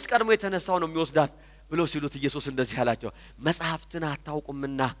 ነው ወይስ ቀድሞ የተነሳው ነው የሚወስዳት ብለው ሲሉት ኢየሱስ እንደዚህ አላቸው መጽሐፍትን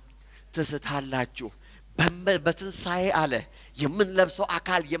አታውቁምና ትስታላችሁ። በትንሳኤ አለ የምንለብሰው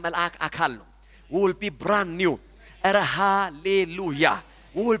አካል የመላእክ አካል ነው። we will be brand new አረ ሃሌሉያ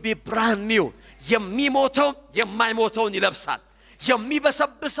we will be brand new የሚሞተው የማይሞተውን ይለብሳል።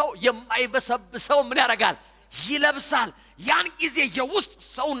 የሚበሰብሰው የማይበሰብሰው ምን ያደርጋል? ይለብሳል። ያን ጊዜ የውስጥ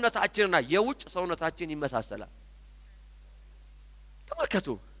ሰውነታችንና የውጭ ሰውነታችን ይመሳሰላል። ተመልከቱ።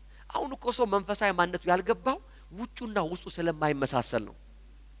 አሁን እኮ ሰው መንፈሳዊ ማንነቱ ያልገባው ውጩና ውስጡ ስለማይመሳሰል ነው።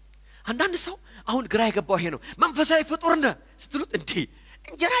 አንዳንድ ሰው አሁን ግራ የገባው ይሄ ነው። መንፈሳዊ ፍጡር ነህ ስትሉት እንዴ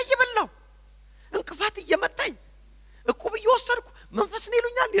እንጀራ እየበላው እንቅፋት እየመታኝ እቁብ እየወሰድኩ መንፈስ ነው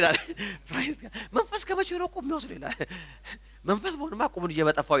ይሉኛል ይላል። praise god መንፈስ ከመቼ ነው እቁብ የሚወስድ ይላል። መንፈስ ሆነማ እቁብን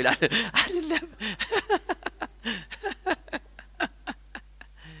እየመጣፋው ይላል አይደለም።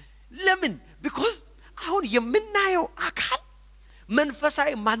 ለምን? because አሁን የምናየው አካል መንፈሳዊ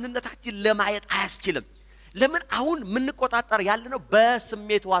ማንነታችን ለማየት አያስችልም። ለምን? አሁን ምን ቆጣጣር ያለ ነው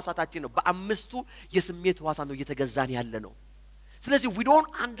በስሜት ዋሳታችን ነው። በአምስቱ የስሜት ዋሳ ነው እየተገዛን ያለ ነው። ስለዚህ we don't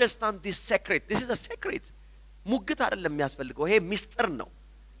understand this secret. This is a secret. ሙግት አይደለም የሚያስፈልገው ይሄ ሚስጥር ነው።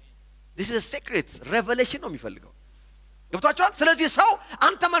 this is a secret revelation ነው የሚፈልገው። ገብቷችኋል? ስለዚህ ሰው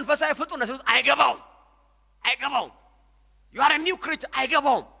አንተ መንፈሳዊ ፍጡር ነህ ሲሉት አይገባውም። you are a new creature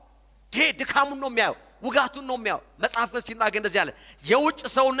አይገባውም። ድካሙን ነው የሚያየው ውጋቱን ነው የሚያየው። መጽሐፍ ቅዱስ ሲናገር እንደዚህ አለ የውጭ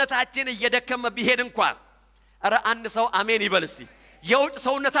ሰውነታችን እየደከመ ቢሄድ እንኳን አረ አንድ ሰው አሜን ይበል እስቲ። የውጭ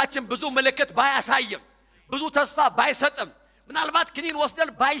ሰውነታችን ብዙ ምልክት ባያሳይም ብዙ ተስፋ ባይሰጥም ምናልባት ክኒን ወስደን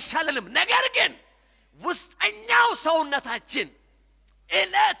ባይሻለንም ነገር ግን ውስጠኛው ሰውነታችን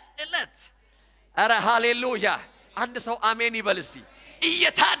እለት አረ ሃሌሉያ አንድ ሰው አሜን ይበል እስቲ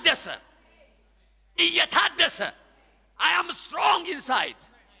እየታደሰ I am strong inside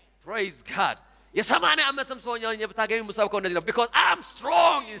praise god የ80 ዓመትም ሰውኛው የብታገኙ ምሰብከው እንደዚህ ነው because I am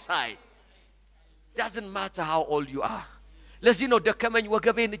strong inside doesn't matter how old you are ለዚህ ነው ደከመኝ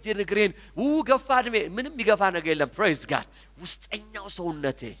ወገቤን እጄን እግሬን ገፋ እድሜ ምንም ይገፋ ነገር የለም praise god ውስጠኛው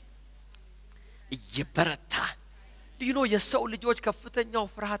ሰውነቴ እየበረታ you know የሰው ልጆች ከፍተኛው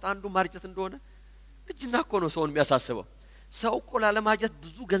ፍርሃት አንዱ ማርጀት እንደሆነ እጅና እኮ ነው ሰውን የሚያሳስበው። ሰው እኮ ላለማርጀት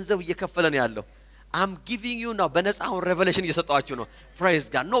ብዙ ገንዘብ እየከፈለ ነው ያለው። I'm giving you now በነፃው revelation እየሰጣችሁ ነው praise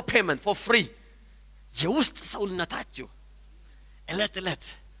god no payment for free የውስጥ ሰውነታችሁ እለት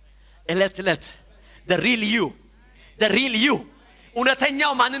the real you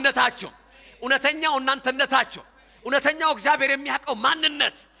እውነተኛው ማንነታችሁ እውነተኛው እናንተነታችሁ እውነተኛው እግዚአብሔር የሚያውቀው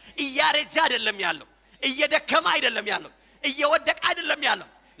ማንነት እያረጃ አይደለም ያለው እየደከማ አይደለም ያለው እየወደቀ አይደለም ያለው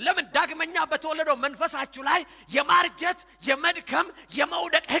ለምን ዳግመኛ በተወለደው መንፈሳችሁ ላይ የማርጀት የመድከም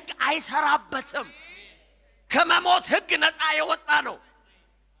የመውደቅ ህግ አይሰራበትም ከመሞት ህግ ነፃ የወጣ ነው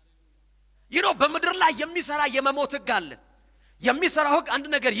በምድር ላይ የሚሰራ የመሞት ህግ አለ የሚሰራው ህግ አንድ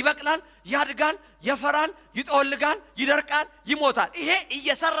ነገር ይበቅላል ያድጋል ይፈራል ይጠወልጋል ይደርቃል ይሞታል ይሄ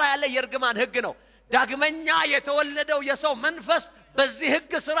እየሰራ ያለ የርግማን ህግ ነው ዳግመኛ የተወለደው የሰው መንፈስ በዚህ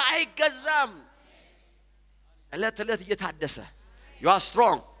ህግ ስራ አይገዛም እለት እየታደሰ you are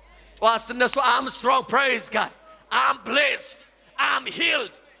strong ተዋስነሱ I'm strong praise God I'm blessed I'm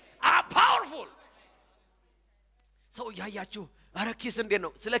healed I'm powerful ሰው ያያችሁ አረኪስ እንዴት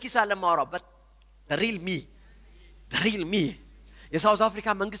ነው ስለ ኪስ አለማወራው but the real me የሳውዝ አፍሪካ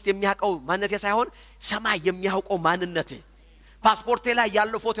መንግስት የሚያውቀው ማንነቴ ሳይሆን ሰማይ የሚያውቀው ማንነቴ ፓስፖርቴ ላይ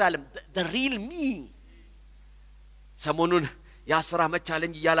ያለው ፎቶ ያለም the real me ሰሞኑን ያ10 አመት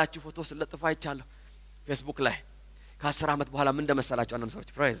ቻሌንጅ ያላችሁ ፎቶ ስለጥፋ አይቻለሁ ፌስቡክ ላይ ከ10 አመት በኋላ ምን እንደመሰላችሁ አንዳንድ ሰዎች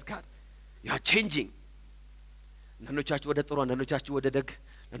praise God you are changing ነኖቻችሁ ወደ ጥሩ ነኖቻችሁ ወደ ደግ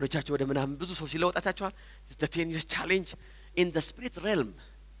ነኖቻችሁ ወደ ምናምን ብዙ ሰው ሲለወጣታችኋል the 10 years challenge in the spirit realm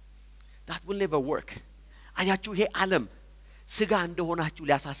that will never work አያችሁ ይሄ ዓለም ስጋ እንደሆናችሁ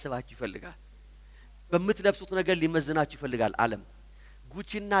ሊያሳስባችሁ ይፈልጋል በመትለብሱት ነገር ሊመዝናችሁ ይፈልጋል ዓለም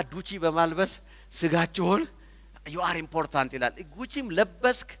ጉቺና ዱቺ በማልበስ ስጋችሁን you are important ይላል ጉቺም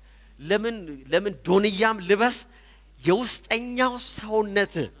ለበስክ ለምን ዶንያም ልበስ የውስጠኛው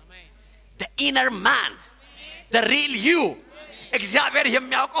ሰውነት the inner man the real you እግዚአብሔር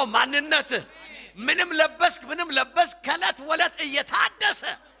የሚያውቀው ማንነት ምንም ለበስክ ከለት ወለት እየታደሰ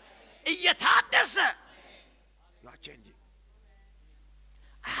you are changing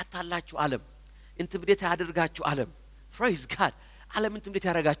አያታላችሁ ዓለም ኢንቲሚዴት ያደርጋችሁ ዓለም praise God ዓለም ኢንቲሚዴት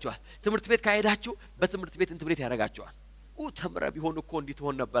ያደርጋችኋል ትምህርት ቤት ካሄዳችሁ በትምህርት ቤት ኢንቲሚዴት ያደርጋችኋል ተምረ ቢሆን እኮ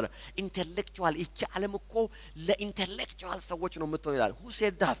እንዲትሆን ነበር ኢንተሌክቹዋል እቺ ዓለም እኮ ለኢንተሌክቹዋል ሰዎች ነው የምትሆን ይላል who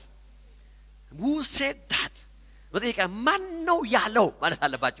said that በዚህ ማን ነው ያለው ማለት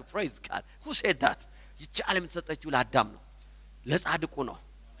አለባችሁ praise God who said that እቺ ዓለም ተሰጠችው ለአዳም ነው ለጻድቁ ነው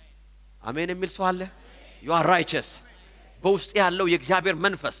አሜን የሚል ሰው አለ you are righteous በውስጥ ያለው የእግዚአብሔር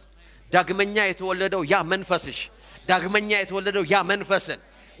መንፈስ ዳግመኛ የተወለደው ያ መንፈስሽ ዳግመኛ የተወለደው ያ መንፈስን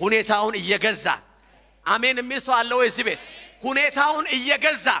ሁኔታውን እየገዛ አሜን የሚል ሰው አለ ወይ እዚህ ቤት ሁኔታውን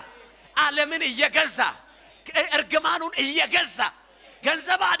እየገዛ ዓለምን እየገዛ እርግማኑን እየገዛ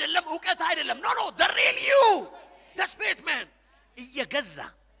ገንዘብ አይደለም ዕውቀት አይደለም no the real you the spirit man እየገዛ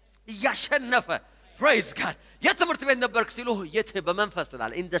እያሸነፈ praise God የትምህርት ቤት ነበርክ ሲሉ የት በመንፈስ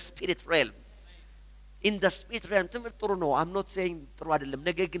ተላል in the spirit realm ትምህርት ጥሩ ነው I'm not saying ጥሩ አይደለም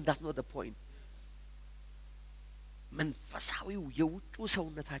ነገር ግን that's not the point መንፈሳዊው የውጩ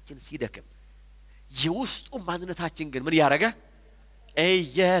ሰውነታችን ሲደክም የውስጡ ማንነታችን ግን ምን ያረጋ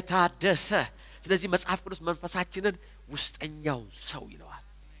እየታደሰ ስለዚህ መጽሐፍ ቅዱስ መንፈሳችንን ውስጠኛው ሰው ይለዋል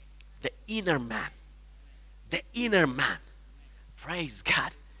the inner man praise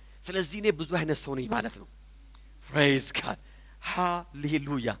God ስለዚህ እኔ ብዙ አይነት ሰው ነኝ ማለት ነው praise God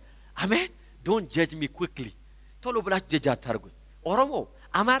hallelujah amen don't judge me quickly ቶሎ ብላችሁ ጀጅ አታርጉኝ ኦሮሞ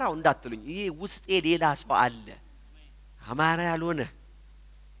አማራው እንዳትሉኝ ይሄ ውስጤ ሌላ ሰው አለ አማራ ያልሆነ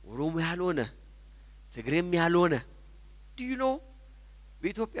ኦሮሞ ያልሆነ ትግሬም ያልሆነ do you know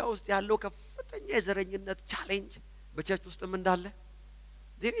በኢትዮጵያ ውስጥ ያለው ከፍተኛ የዘረኝነት ቻሌንጅ በቸርች ውስጥም እንዳለ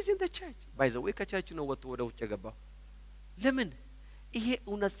there is in the church by the way ከቸርች ነው ወጥቶ ወደ ውጭ የገባው ለምን ይሄ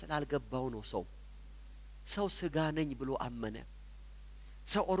እውነት ስላልገባው ነው ሰው ስጋ ነኝ ብሎ አመነ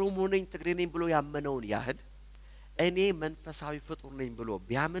ሰው ኦሮሞ ነኝ ትግሬ ነኝ ብሎ ያመነውን ያህል እኔ መንፈሳዊ ፍጡር ነኝ ብሎ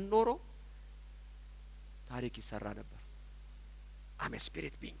ቢያምን ኖሮ ታሪክ ይሰራ ነበር I'm a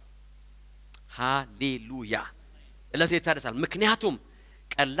spirit being hallelujah እለቴ ታደሳል ምክንያቱም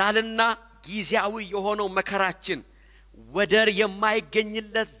ቀላልና ጊዜያዊ የሆነው መከራችን ወደር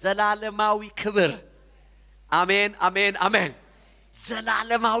የማይገኝለት ዘላለማዊ ክብር አሜን አሜን አሜን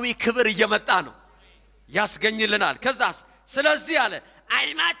ዘላለማዊ ክብር እየመጣ ነው ያስገኝልናል ከዛስ ስለዚህ አለ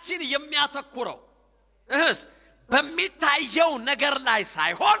አይናችን የሚያተኩረው በሚታየው ነገር ላይ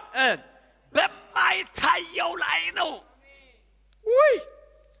ሳይሆን በማይታየው ላይ ነው ውይ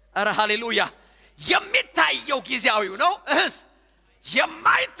አረ ሃሌሉያ የሚታየው ጊዜያዊው ነው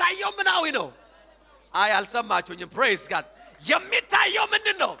የማይታየው ምናዊ ነው አይ አልሰማችሁኝም praise God የሚታየው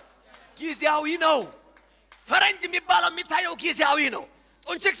ምንድነው ጊዜያዊ ነው ፈረንጅ የሚባለው የሚታየው ጊዜያዊ ነው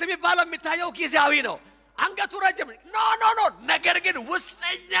ጡንችክስ የሚባለው የሚታየው ጊዜያዊ ነው አንገቱ ረጅም ኖ ነገር ግን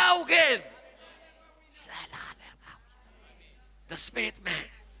ውስጠኛው ግን ዘላለማዊ the spirit man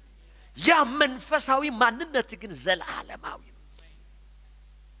ያ መንፈሳዊ ማንነት ግን ዘላለማዊ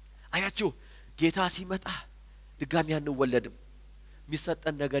አያችሁ ጌታ ሲመጣ ድጋሚ አንወለድም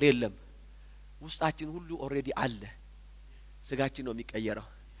የሚሰጠን ነገር የለም ውስጣችን ሁሉ ኦሬዲ አለ ስጋችን ነው የሚቀየረው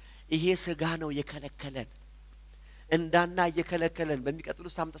ይሄ ስጋ ነው የከለከለን እንዳና የከለከለን በሚቀጥሉ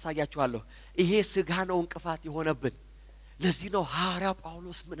ሳምንት ታሳያችኋለሁ ይሄ ስጋ ነው እንቅፋት የሆነብን ለዚህ ነው ሐዋርያው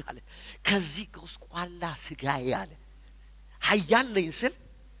ጳውሎስ ምን አለ ከዚህ ጎስቋላ ስጋ ያለ ኃያል ነኝ ስል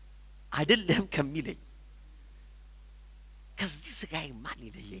አይደለም ከሚለኝ ከዚህ ስጋዬ ማን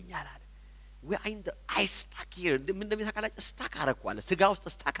ይለየኛል አለ I stuck here ምን እንደሚታካላጭ ስታክ አረኩ አለ ስጋ ውስጥ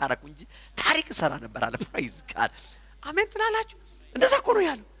ስታክ አረኩ እንጂ ታሪክ ሰራ ነበር አለ praise God አሜን ትላላችሁ እንደዛ እኮ ነው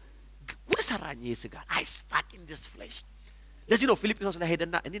ያለው ጉድ ሰራኝ ይሄ ስጋ I stuck in this flesh ለዚህ ነው ፊልጵስዩስ ላይ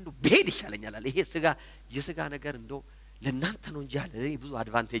ሄደና እኔ እንደው ብሄድ ይሻለኛል አለ ይሄ ስጋ የስጋ ነገር እንደው ለናንተ ነው እንጂ አለ እኔ ብዙ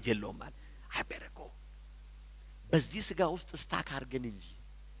አድቫንቴጅ የለውም አለ I better go በዚህ ስጋ ውስጥ ስታክ አርገን እንጂ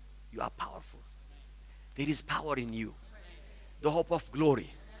you are powerful there is power in you the hope of glory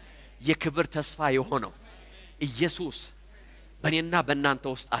የክብር ተስፋ የሆነው ኢየሱስ በእኔና በእናንተ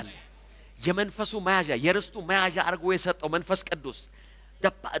ውስጥ አለ የመንፈሱ መያዣ የርስቱ መያዣ አርጎ የሰጠው መንፈስ ቅዱስ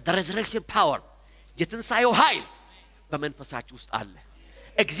the resurrection power የትንሳኤው ኃይል በመንፈሳችሁ ውስጥ አለ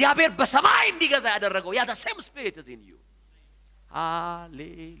እግዚአብሔር በሰማይ እንዲገዛ ያደረገው ያ the same spirit is in you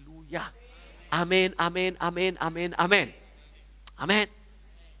hallelujah አሜን አሜን አሜን አሜን አሜን አሜን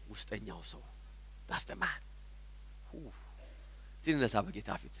ውስጠኛው ሰው that's the man ሲነሳ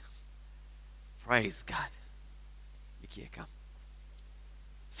በጌታ ፊት praise God ይኬካም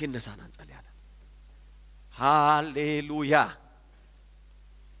ሲነሳና እንጸልያለን hallelujah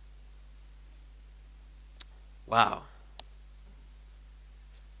wow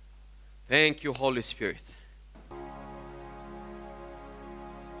thank you Holy Spirit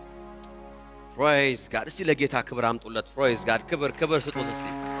praise God እስቲ ለጌታ ክብር አምጡለት praise God ክብር ስጡት እስቲ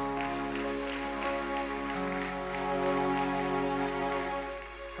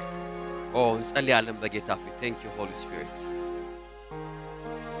Oh, እንጸልያለን በጌታ ፊት thank you Holy Spirit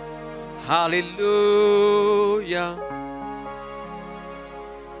hallelujah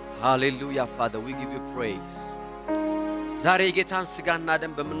hallelujah Father we give you praise ዛሬ ጌታን ስጋና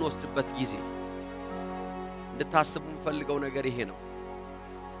ደም በመንወስድበት ጊዜ እንድታስቡ ፈልገው ነገር ይሄ ነው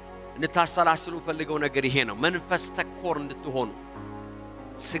እንድታሰላስሉ ፈልገው ነገር ይሄ ነው መንፈስ ተኮር እንድትሆኑ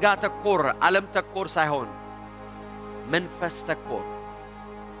ስጋ ተኮር ዓለም ተኮር ሳይሆን መንፈስ ተኮር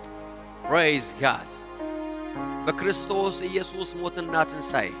praise God በክርስቶስ ኢየሱስ ሞትና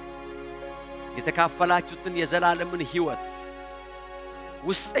ትንሳኤ የተካፈላችሁትን የዘላለምን ሕይወት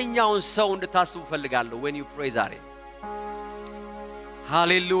ውስጠኛውን ሰው እንድታስቡ ፈልጋለሁ when you pray ዛሬ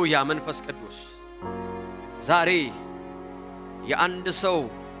ሃሌሉያ መንፈስ ቅዱስ ዛሬ የአንድ ሰው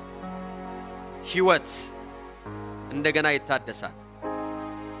ሕይወት እንደገና ይታደሳል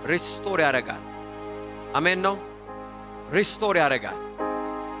ሪስቶር ያደርጋል አሜን ነው ሪስቶር ያደርጋል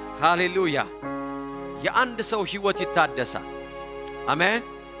ሃሌሉያ የአንድ ሰው ሕይወት ይታደሳል አሜን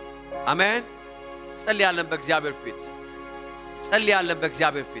አሜን ጸልያለን በእግዚአብሔር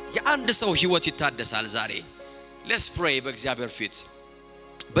ፊት የአንድ ሰው ሕይወት ይታደሳል ዛሬ let's pray በእግዚአብሔር ፊት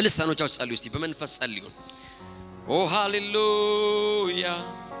በልሳኖቻችሁ ጸልዩ እስቲ በመንፈስ ጸልዩ oh hallelujah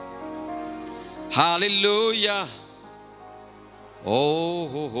hallelujah oh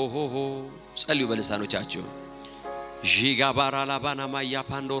ጸልዩ በልሳኖቻችሁ ጂጋባራላባና ማያ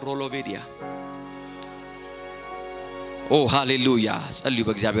ፓንዶሮሎቬዲያ oh hallelujah ጸልዩ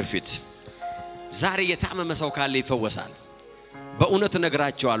በእግዚአብሔር ፊት ዛሬ የታመመ ሰው ካለ ይፈወሳል በእውነት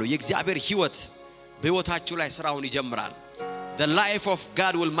ነግራችኋለሁ የእግዚአብሔር ሕይወት በሕይወታችሁ ላይ ስራውን ይጀምራል the life of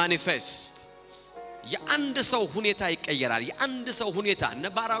God will manifest የአንድ ሰው ሁኔታ ይቀየራል የአንድ ሰው ሁኔታ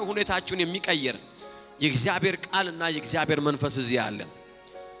ነባራዊ ሁኔታችሁን የሚቀየር የእግዚአብሔር ቃልና የእግዚአብሔር መንፈስ እዚህ አለ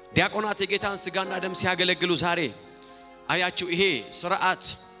ዲያቆናት የጌታን ስጋና ደም ሲያገለግሉ ዛሬ አያችሁ ይሄ ሥርዓት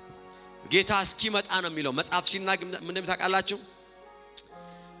ጌታ እስኪመጣ ነው የሚለው መጽሐፍ ሲናገር ምን እንደምታውቃላችሁ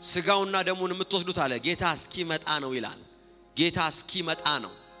ስጋውና ደሙን የምትወስዱት አለ ጌታ እስኪመጣ ነው ይላል ጌታ እስኪመጣ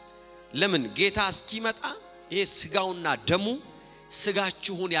ነው ለምን ጌታ እስኪመጣ ይሄ ስጋውና ደሙ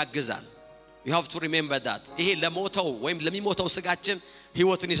ስጋችሁን ያግዛል you have to remember that ይሄ ለሞተው ወይም ለሚሞተው ስጋችን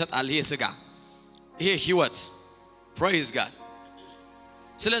ሕይወትን ይሰጣል ይሄ ስጋ ይሄ ሕይወት praise God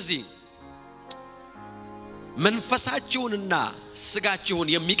ስለዚህ መንፈሳችሁንና ስጋችሁን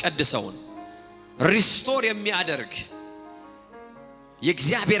የሚቀድሰውን ሪስቶር የሚያደርግ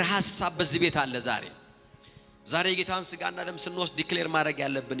የእግዚአብሔር ሐሳብ በዚህ ቤት አለ ዛሬ ጌታን ስጋና ደም ስንወስድ ዲክሌር ማድረግ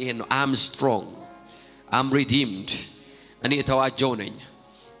ያለብን ይሄን ነው I am strong I'm redeemed እኔ የተዋጀው ነኝ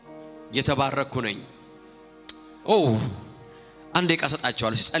የተባረኩ ነኝ አንዴ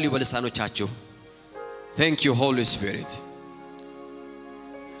ቃሰጣቸዋለሁ ሲጸልዩ በልሳኖቻችሁ thank you Holy Spirit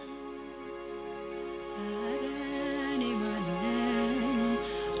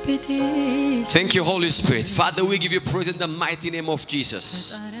Thank you, Holy Spirit. Father, we give you praise in the mighty name of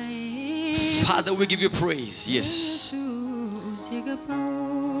Jesus. Father, we give you praise. Yes.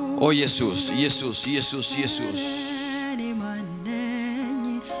 Oh, Jesus, Jesus, Jesus, Jesus.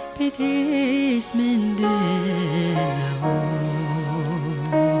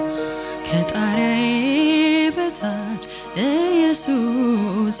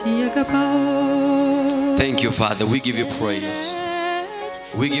 Thank you, Father. We give you praise.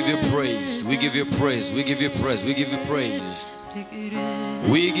 We give you praise. We give you praise. We give you praise. We give you praise.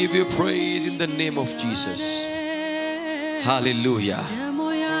 We give you praise in the name of Jesus. Hallelujah.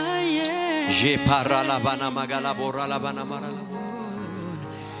 Je parala bana magala borala bana marala.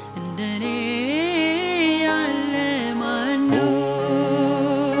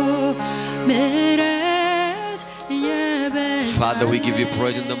 Father, we give you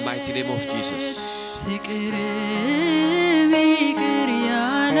praise in the mighty name of Jesus.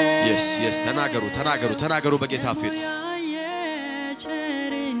 Yes, yes. Tanagaru, tanagaru, tanagaru bageta fit.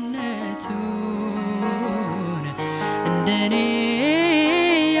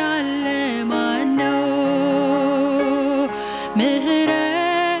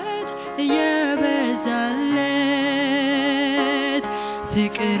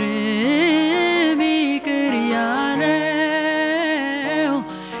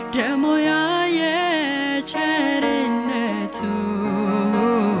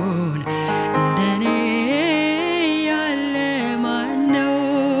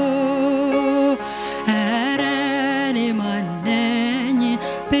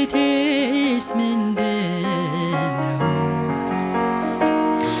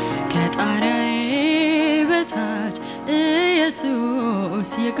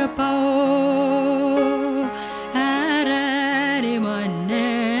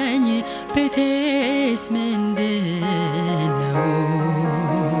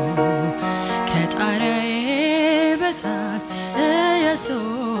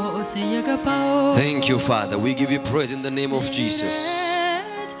 Thank you, Father. We give you praise in the name of Jesus.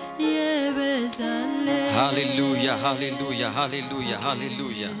 Hallelujah, hallelujah, hallelujah,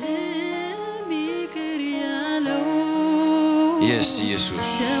 hallelujah. Yes, Jesus.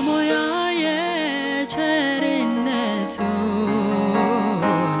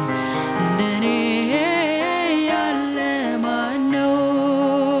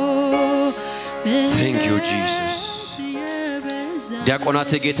 Thank you, Jesus.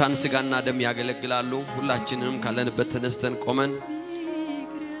 ዲያቆናት ጌታን ስጋና ደም ያገለግላሉ። ሁላችንም ካለንበት ተነስተን ቆመን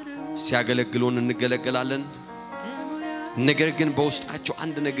ሲያገለግሉን እንገለገላለን። ነገር ግን በውስጣቸው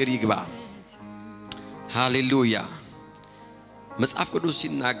አንድ ነገር ይግባ። ሃሌሉያ። መጽሐፍ ቅዱስ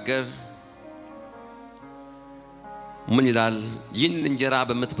ሲናገር ምን ይላል? ይህን እንጀራ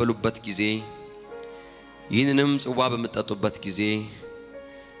በምትበሉበት ጊዜ ይህንንም ጽዋ በምትጠጡበት ጊዜ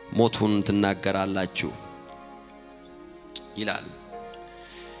ሞቱን ትናገራላችሁ ይላል።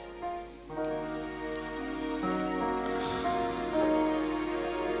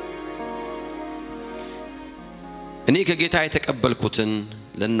 እኔ ከጌታ የተቀበልኩትን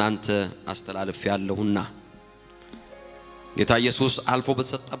ለእናንተ አስተላልፌአለሁና ጌታ ኢየሱስ አልፎ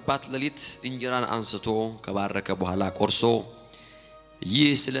በተሰጠባት ሌሊት እንጀራን አንስቶ ከባረከ በኋላ ቆርሶ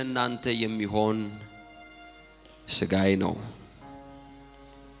ይህ ስለእናንተ የሚሆን ሥጋዬ ነው፣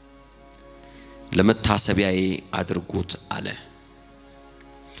 ለመታሰቢያዬ አድርጉት አለ።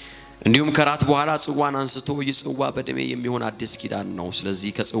 እንዲሁም ከራት በኋላ ጽዋን አንስቶ ይህ ጽዋ በደሜ የሚሆን አዲስ ኪዳን ነው፣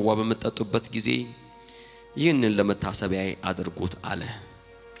 ስለዚህ ከጽዋ በመጠጡበት ጊዜ ይህንን ለመታሰቢያዬ አድርጉት አለ።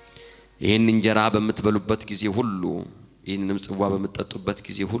 ይህን እንጀራ በምትበሉበት ጊዜ ሁሉ ይህንንም ጽዋ በምትጠጡበት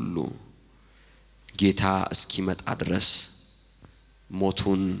ጊዜ ሁሉ ጌታ እስኪመጣ ድረስ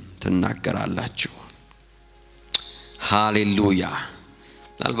ሞቱን ትናገራላችሁ። ሃሌሉያ።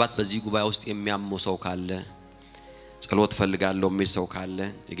 ምናልባት በዚህ ጉባኤ ውስጥ የሚያመው ሰው ካለ ጸሎት ፈልጋለሁ የሚል ሰው ካለ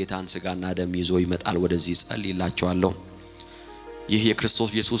የጌታን ሥጋና ደም ይዞ ይመጣል። ወደዚህ ጸልይላችኋለሁ። ይህ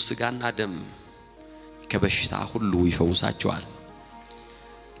የክርስቶስ ኢየሱስ ሥጋና ደም ከበሽታ ሁሉ ይፈውሳችኋል።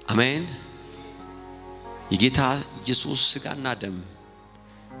 አሜን። የጌታ ኢየሱስ ሥጋና ደም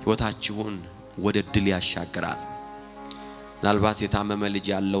ሕይወታችሁን ወደ ድል ያሻግራል። ምናልባት የታመመ ልጅ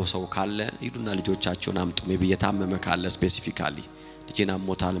ያለው ሰው ካለ ሂዱና ልጆቻችሁን አምጡ። maybe የታመመ ካለ ስፔሲፊካሊ ልጅና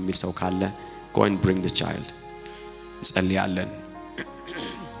ሞታል የሚል ሰው ካለ go and bring the child። ጸልያለን።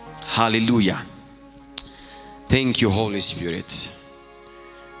 ሃሌሉያ። Thank you, Holy Spirit.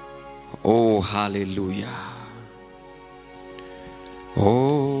 Oh, hallelujah.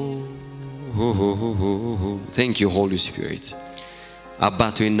 Oh, thank you, Holy Spirit.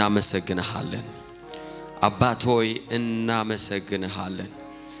 አባቶይ እናመሰግንሃለን። አባቶይ እናመሰግንሃለን።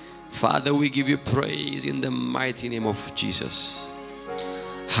 Father, we give you praise in the mighty name of Jesus.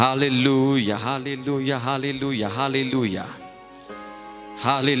 Hallelujah, hallelujah, hallelujah, hallelujah.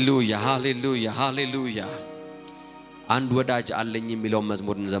 Hallelujah, hallelujah, hallelujah. And ወዳጅ አለኝ የሚለው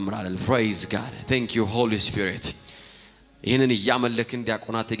መዝሙር እንዘምራለን. Praise God. Thank you Holy Spirit. ይህንን ያመለክን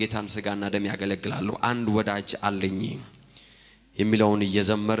ዲያቆናት ጌታን ሥጋና ደም ያገለግላሉ. አንድ ወዳጅ አለኝ የሚለውን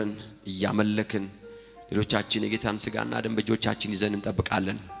እየዘመርን ያመለክን ሌሎቻችን የጌታን ሥጋና ደም በእጆቻችን ይዘን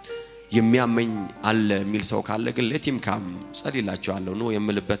እንጠብቃለን. የሚያመኝ አለ የሚል ሰው ካለ ግን ለቲም ካም ጸልይላችኋለሁ ነው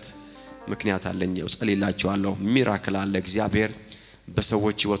የምልበት ምክንያት አለኝ። ጸልይላችኋለሁ። ሚራክል አለ። እግዚአብሔር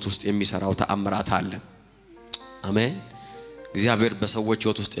በሰዎች ሕይወት ውስጥ የሚሰራው ተአምራት አለ። አሜን። እግዚአብሔር በሰዎች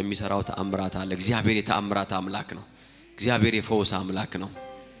ሕይወት ውስጥ የሚሰራው ተአምራት አለ። እግዚአብሔር የተአምራት አምላክ ነው። እግዚአብሔር የፈውስ አምላክ ነው።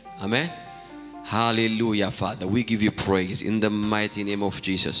 አሜን። Hallelujah, Father. We give you praise in the mighty name of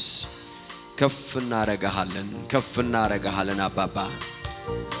Jesus. ከፍ እናረጋለን አባባ.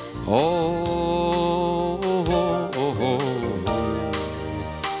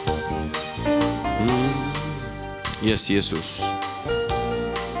 Yes, Jesus.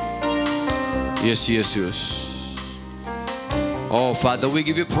 Yes, Jesus. Oh, Father, we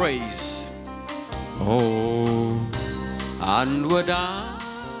give you praise. Oh, and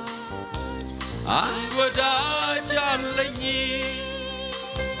ወዳጅ አለኝ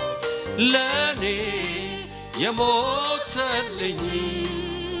ለኔ የሞተልኝ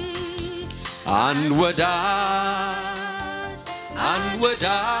አንድ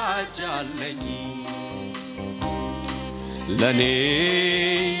ወዳጅ አለኝ ለኔ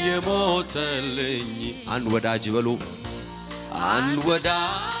የሞተልኝ አንድ ወዳጅ በሉ አንድ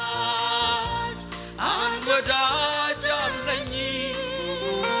ወዳጅ አለኝ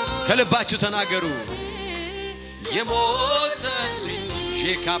ከልባችሁ ተናገሩ የሞተልኝ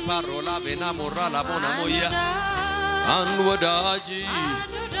ሼካፓሮላ ቤና ሞራ ላቦና ሞያ አንድ ወዳጅ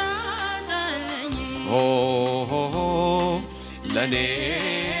ለኔ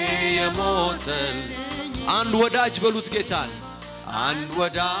የሞተልኝ አንድ ወዳጅ በሉት ጌታን አንድ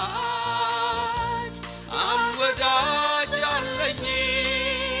ወዳጅ አለኝ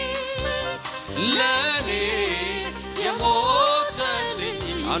ለኔ የሞተልኝ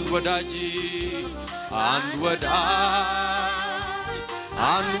አንድ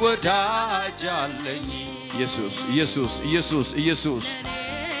ወዳጅ አለኝ ኢየሱስ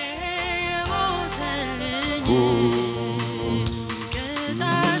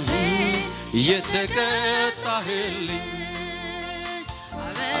የተቀጣህልኝ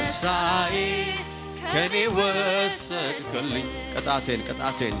አሳይ ከኔ ወሰድክልኝ ቅጣቴን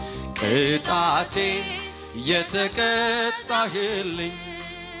የተቀጣህልኝ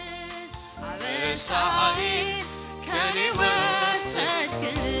አሳይ ከኔ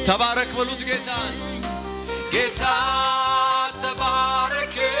ወሰድክልኝ ተባረክ በሉት ጌታ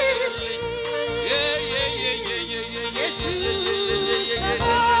ተባረክልኝ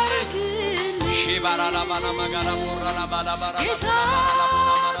ሺባራላ ባና ማጋላ ቦራላ ባላ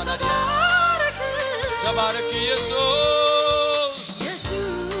ተባረክ ኢየሱስ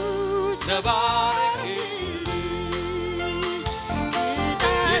ተባረክ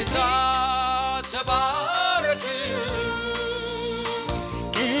ጌታ ተባረክ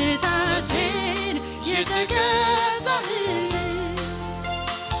ጌታችን የተቀጣህልኝ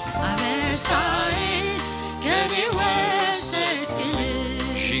አበሳዬ ከኔ ወሰድክልኝ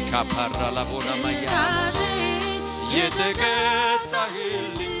ሺካፓራላ ቦና ማያ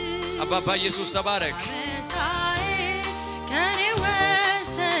የተቀጣህልኝ አባባ ኢየሱስ ተባረክ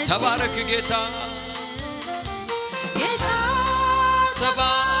ተባረክ ጌታ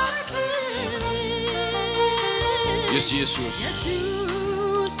ተባረክ ኢየሱስ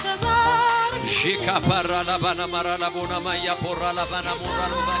ተባረክ ሺካፓራላ ባና ማራላ ቦና ማያ ፖራላ ባና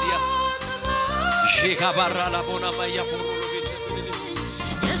ሞራላ ባዲያ ሺካፓራላ ቦና ማያ ፖራላ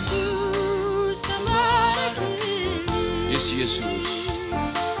ኢየሱስ ተባረክ ኢየሱስ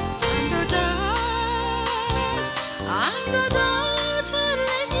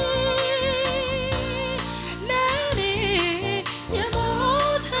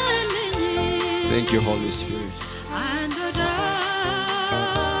Thank you Holy Spirit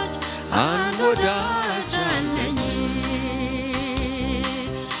and ወዳጅ አለኝ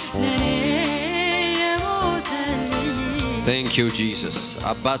Thank you Jesus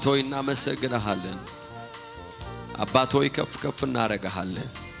አባት ሆይ እናመሰግንሃለን አባት ሆይ ከፍ እናረጋሃለን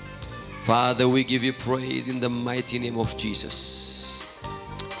Father we give you praise in the mighty name of Jesus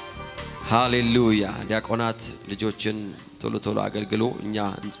Hallelujah ዲያቆናት ልጆችን ቶሎ አገልግሎ እኛ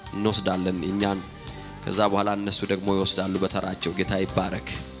እንወስዳለን እኛን ከዛ በኋላ እነሱ ደግሞ ይወስዳሉ በተራቸው ጌታ ይባረክ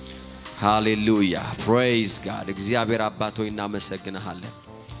Hallelujah praise God እግዚአብሔር አባት ሆይ እናመሰግንሃለን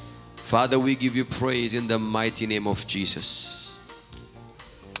Father we give you praise in the mighty name of Jesus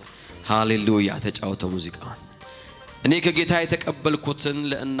ሃሌሉያ ተጫወተ ሙዚቃ እኔ ከጌታ የተቀበልኩትን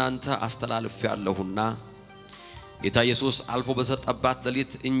ለእናንተ አስተላልፌያለሁና ጌታ ኢየሱስ አልፎ በሰጠባት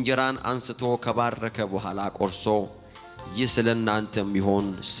ሌሊት እንጀራን አንስቶ ከባረከ በኋላ ቆርሶ ይህ ስለእናንተ የሚሆን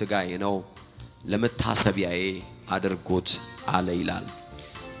ሥጋዬ ነው ለመታሰቢያዬ አድርጉት አለ ይላል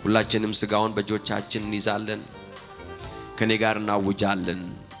ሁላችንም ሥጋውን በእጆቻችን እንይዛለን ከኔ ጋር እናውጃለን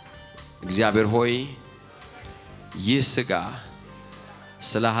እግዚአብሔር ሆይ ይህ ሥጋ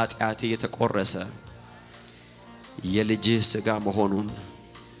ስለ ኃጢአቴ የተቆረሰ የልጅህ ሥጋ መሆኑን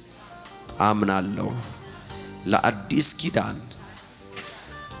አምናለሁ ለአዲስ ኪዳን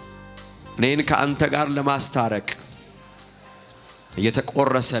እኔን ከአንተ ጋር ለማስታረቅ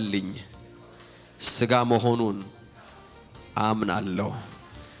የተቆረሰልኝ ሥጋ መሆኑን አምናለሁ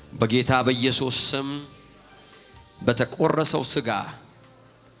በጌታ በኢየሱስ ስም በተቆረሰው ሥጋ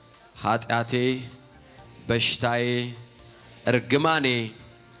ኃጢአቴ በሽታዬ እርግማኔ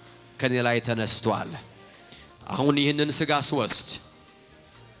ከኔ ላይ ተነስቷል አሁን ይህንን ሥጋ ስወስድ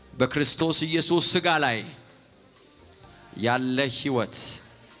በክርስቶስ ኢየሱስ ሥጋ ላይ ያለ ሕይወት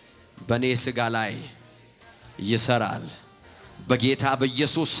በኔ ሥጋ ላይ ይሰራል በጌታ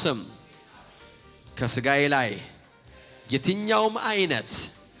በኢየሱስ ስም ከሥጋዬ ላይ የትኛውም አይነት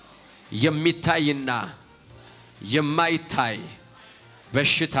የሚታይና የማይታይ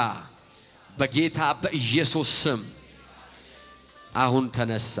በሽታ በጌታ በኢየሱስ ስም አሁን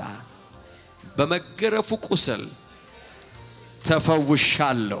ተነሳ በመገረፉ ቁስል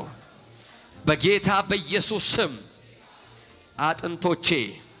ተፈውሻለሁ በጌታ በኢየሱስ ስም አጥንቶቼ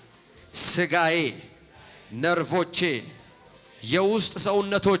ሥጋዬ ነርቮቼ የውስጥ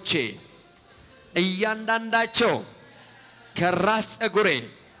ሰውነቶቼ እያንዳንዳቸው ከራስ ፀጉሬ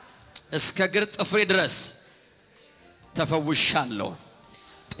እስከ እግር ጥፍሬ ድረስ ተፈውሻለሁ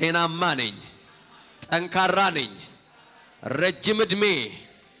ጤናማ ነኝ ጠንካራ ነኝ ረጅም ዕድሜ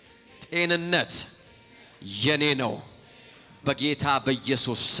ጤንነት የኔ ነው በጌታ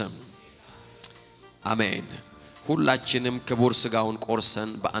በኢየሱስ ስም አሜን ሁላችንም ክቡር ሥጋውን ቆርሰን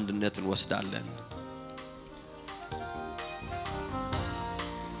በአንድነት እንወስዳለን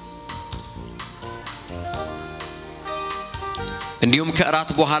እንዲሁም ከእራት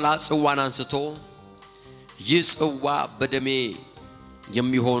በኋላ ጽዋን አንስቶ ይህ ጽዋ በደሜ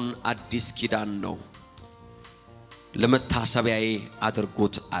የሚሆን አዲስ ኪዳን ነው ለመታሰቢያዬ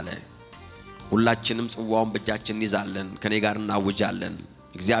አድርጉት አለ ሁላችንም ጽዋውን በእጃችን እንይዛለን ከኔ ጋር እናውጃለን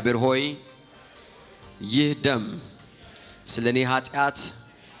እግዚአብሔር ሆይ ይህ ደም ስለኔ ኃጢአት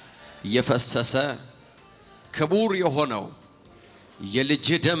የፈሰሰ ክቡር የሆነው የልጅ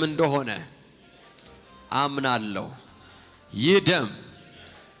ደም እንደሆነ አምናለሁ ይህ ደም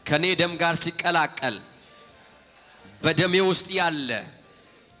ከኔ ደም ጋር ሲቀላቀል በደሜ ውስጥ ያለ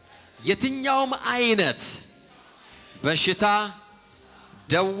የትኛውም አይነት በሽታ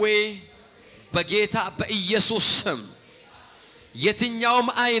ደዌ በጌታ በኢየሱስ ስም የትኛውም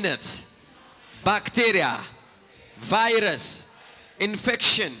አይነት ባክቴሪያ ቫይረስ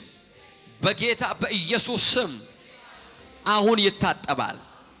ኢንፌክሽን በጌታ በኢየሱስ ስም አሁን ይታጠባል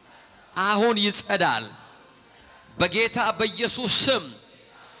አሁን ይጸዳል በጌታ በኢየሱስ ስም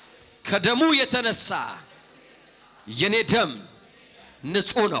ከደሙ የተነሳ የኔ ደም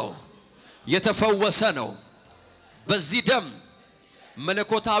ንጹህ ነው የተፈወሰ ነው በዚህ ደም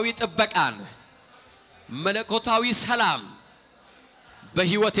መለኮታዊ ጥበቃን መለኮታዊ ሰላም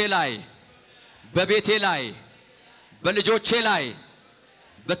በህይወቴ ላይ በቤቴ ላይ በልጆቼ ላይ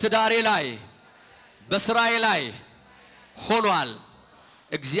በትዳሬ ላይ በስራዬ ላይ ሆኗል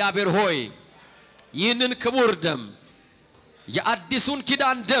እግዚአብሔር ሆይ ይህንን ክቡር ደም የአዲሱን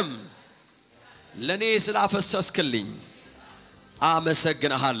ኪዳን ደም ለኔ ስላፈሰስክልኝ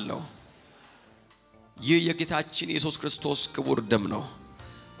አመሰግናለሁ ይህ የጌታችን ኢየሱስ ክርስቶስ ክቡር ደም ነው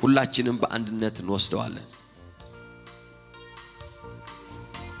ሁላችንም በአንድነት እንወስደዋለን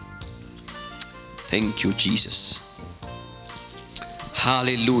Thank you Jesus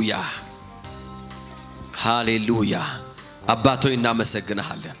Hallelujah Hallelujah አባቶይ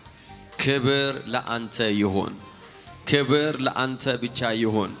እናመሰግናለን ክብር ለአንተ ይሁን ክብር ለአንተ ብቻ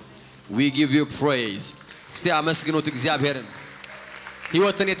ይሁን We give you praise እስቲ አመስግኑት እግዚአብሔርን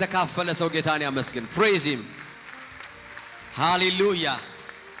ሕይወትን የተካፈለ ሰው ጌታን ያመስግን Praise him Hallelujah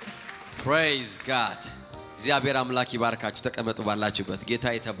Praise God እግዚአብሔር አምላክ ይባርካችሁ ተቀመጡ ባላችሁበት ጌታ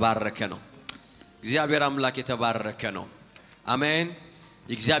የተባረከ ነው እግዚአብሔር አምላክ የተባረከ ነው አሜን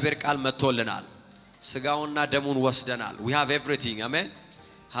እግዚአብሔር ቃል መጥቶልናል ስጋውና ደሙን ወስደናል We have everything አሜን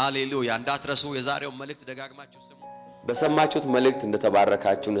Hallelujah እንዳትረሱ የዛሬው መልእክት ደጋግማችሁ ስሙ በሰማችሁት መልእክት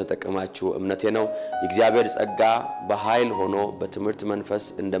እንደተባረካችሁ እንደተጠቀማችሁ እምነቴ ነው የእግዚአብሔር ጸጋ በኃይል ሆኖ በትምህርት መንፈስ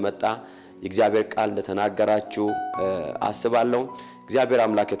እንደመጣ የእግዚአብሔር ቃል እንደተናገራችሁ አስባለሁ እግዚአብሔር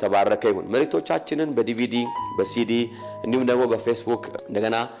አምላክ የተባረከ ይሁን መልእክቶቻችንን በዲቪዲ በሲዲ እንዲሁም ደግሞ በፌስቡክ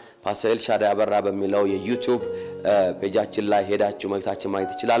እንደገና ፓስተር ኤልሻዳይ አበራ በሚለው የዩቲዩብ ፔጃችን ላይ ሄዳችሁ መልእክታችን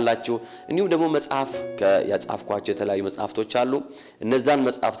ማግኘት ትችላላችሁ እንዲሁም ደግሞ መጽሐፍ ያጻፍኳቸው የተለያዩ መጽሐፍቶች አሉ እነዛን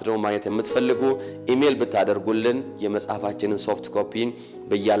መጽሐፍት ደግሞ ማግኘት የምትፈልጉ ኢሜል ብታደርጉልን የመጽሐፋችንን ሶፍት ኮፒ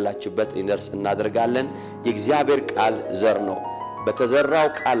በእያላችሁበት ኢንደርስ እናደርጋለን የእግዚአብሔር ቃል ዘር ነው በተዘራው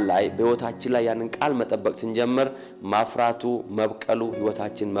ቃል ላይ በህይወታችን ላይ ያንን ቃል መጠበቅ ስንጀምር ማፍራቱ መብቀሉ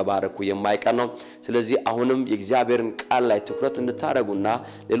ህይወታችን መባረኩ የማይቀር ነው ስለዚህ አሁንም የእግዚአብሔርን ቃል ላይ ትኩረት እንድታረጉና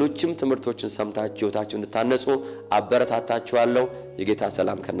ሌሎችም ትምህርቶችን ሰምታችሁ ህይወታችሁን እንድታነጹ አበረታታችኋለሁ የጌታ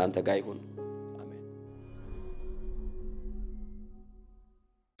ሰላም ከናንተ ጋር ይሁን አሜን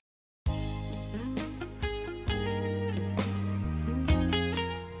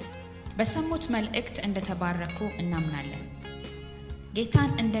በሰሙት መልእክት እንደተባረኩ እናምናለን ጌታን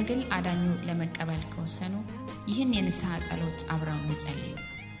እንደግል አዳኙ ለመቀበል ከወሰኑ ይህን የንስሐ ጸሎት አብረው ይጸልዩ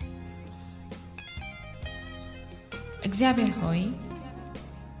እግዚአብሔር ሆይ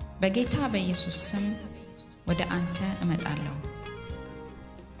በጌታ በኢየሱስ ስም ወደ አንተ እመጣለሁ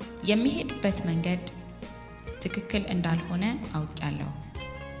የሚሄድበት መንገድ ትክክል እንዳልሆነ አውቃለሁ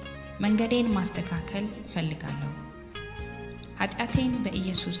መንገዴን ማስተካከል ፈልጋለሁ ኃጢአቴን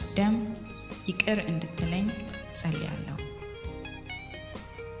በኢየሱስ ደም ይቅር እንድትለኝ ጸልያለሁ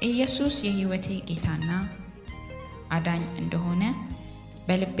ኢየሱስ የሕይወቴ ጌታና አዳኝ እንደሆነ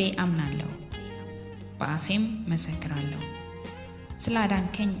በልቤ አምናለሁ በአፌም መሰክራለሁ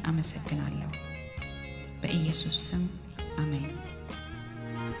ስላዳንከኝ አመሰግናለሁ በኢየሱስ ስም አሜን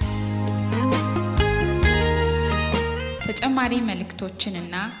ተጨማሪ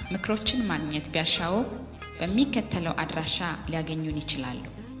መልእክቶችንና ምክሮችን ማግኘት ቢያሻው በሚከተለው አድራሻ ሊያገኙን ይችላሉ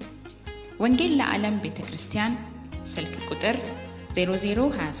ወንጌል ለዓለም ቤተክርስቲያን ስልክ ቁጥር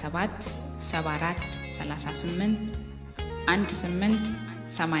 0027 74 38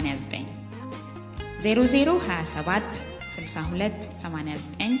 1889 0027 62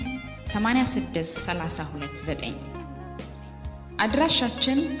 89 86 329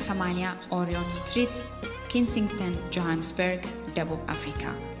 አድራሻችን 80 Orion Street Kensington Johannesburg ደቡብ አፍሪካ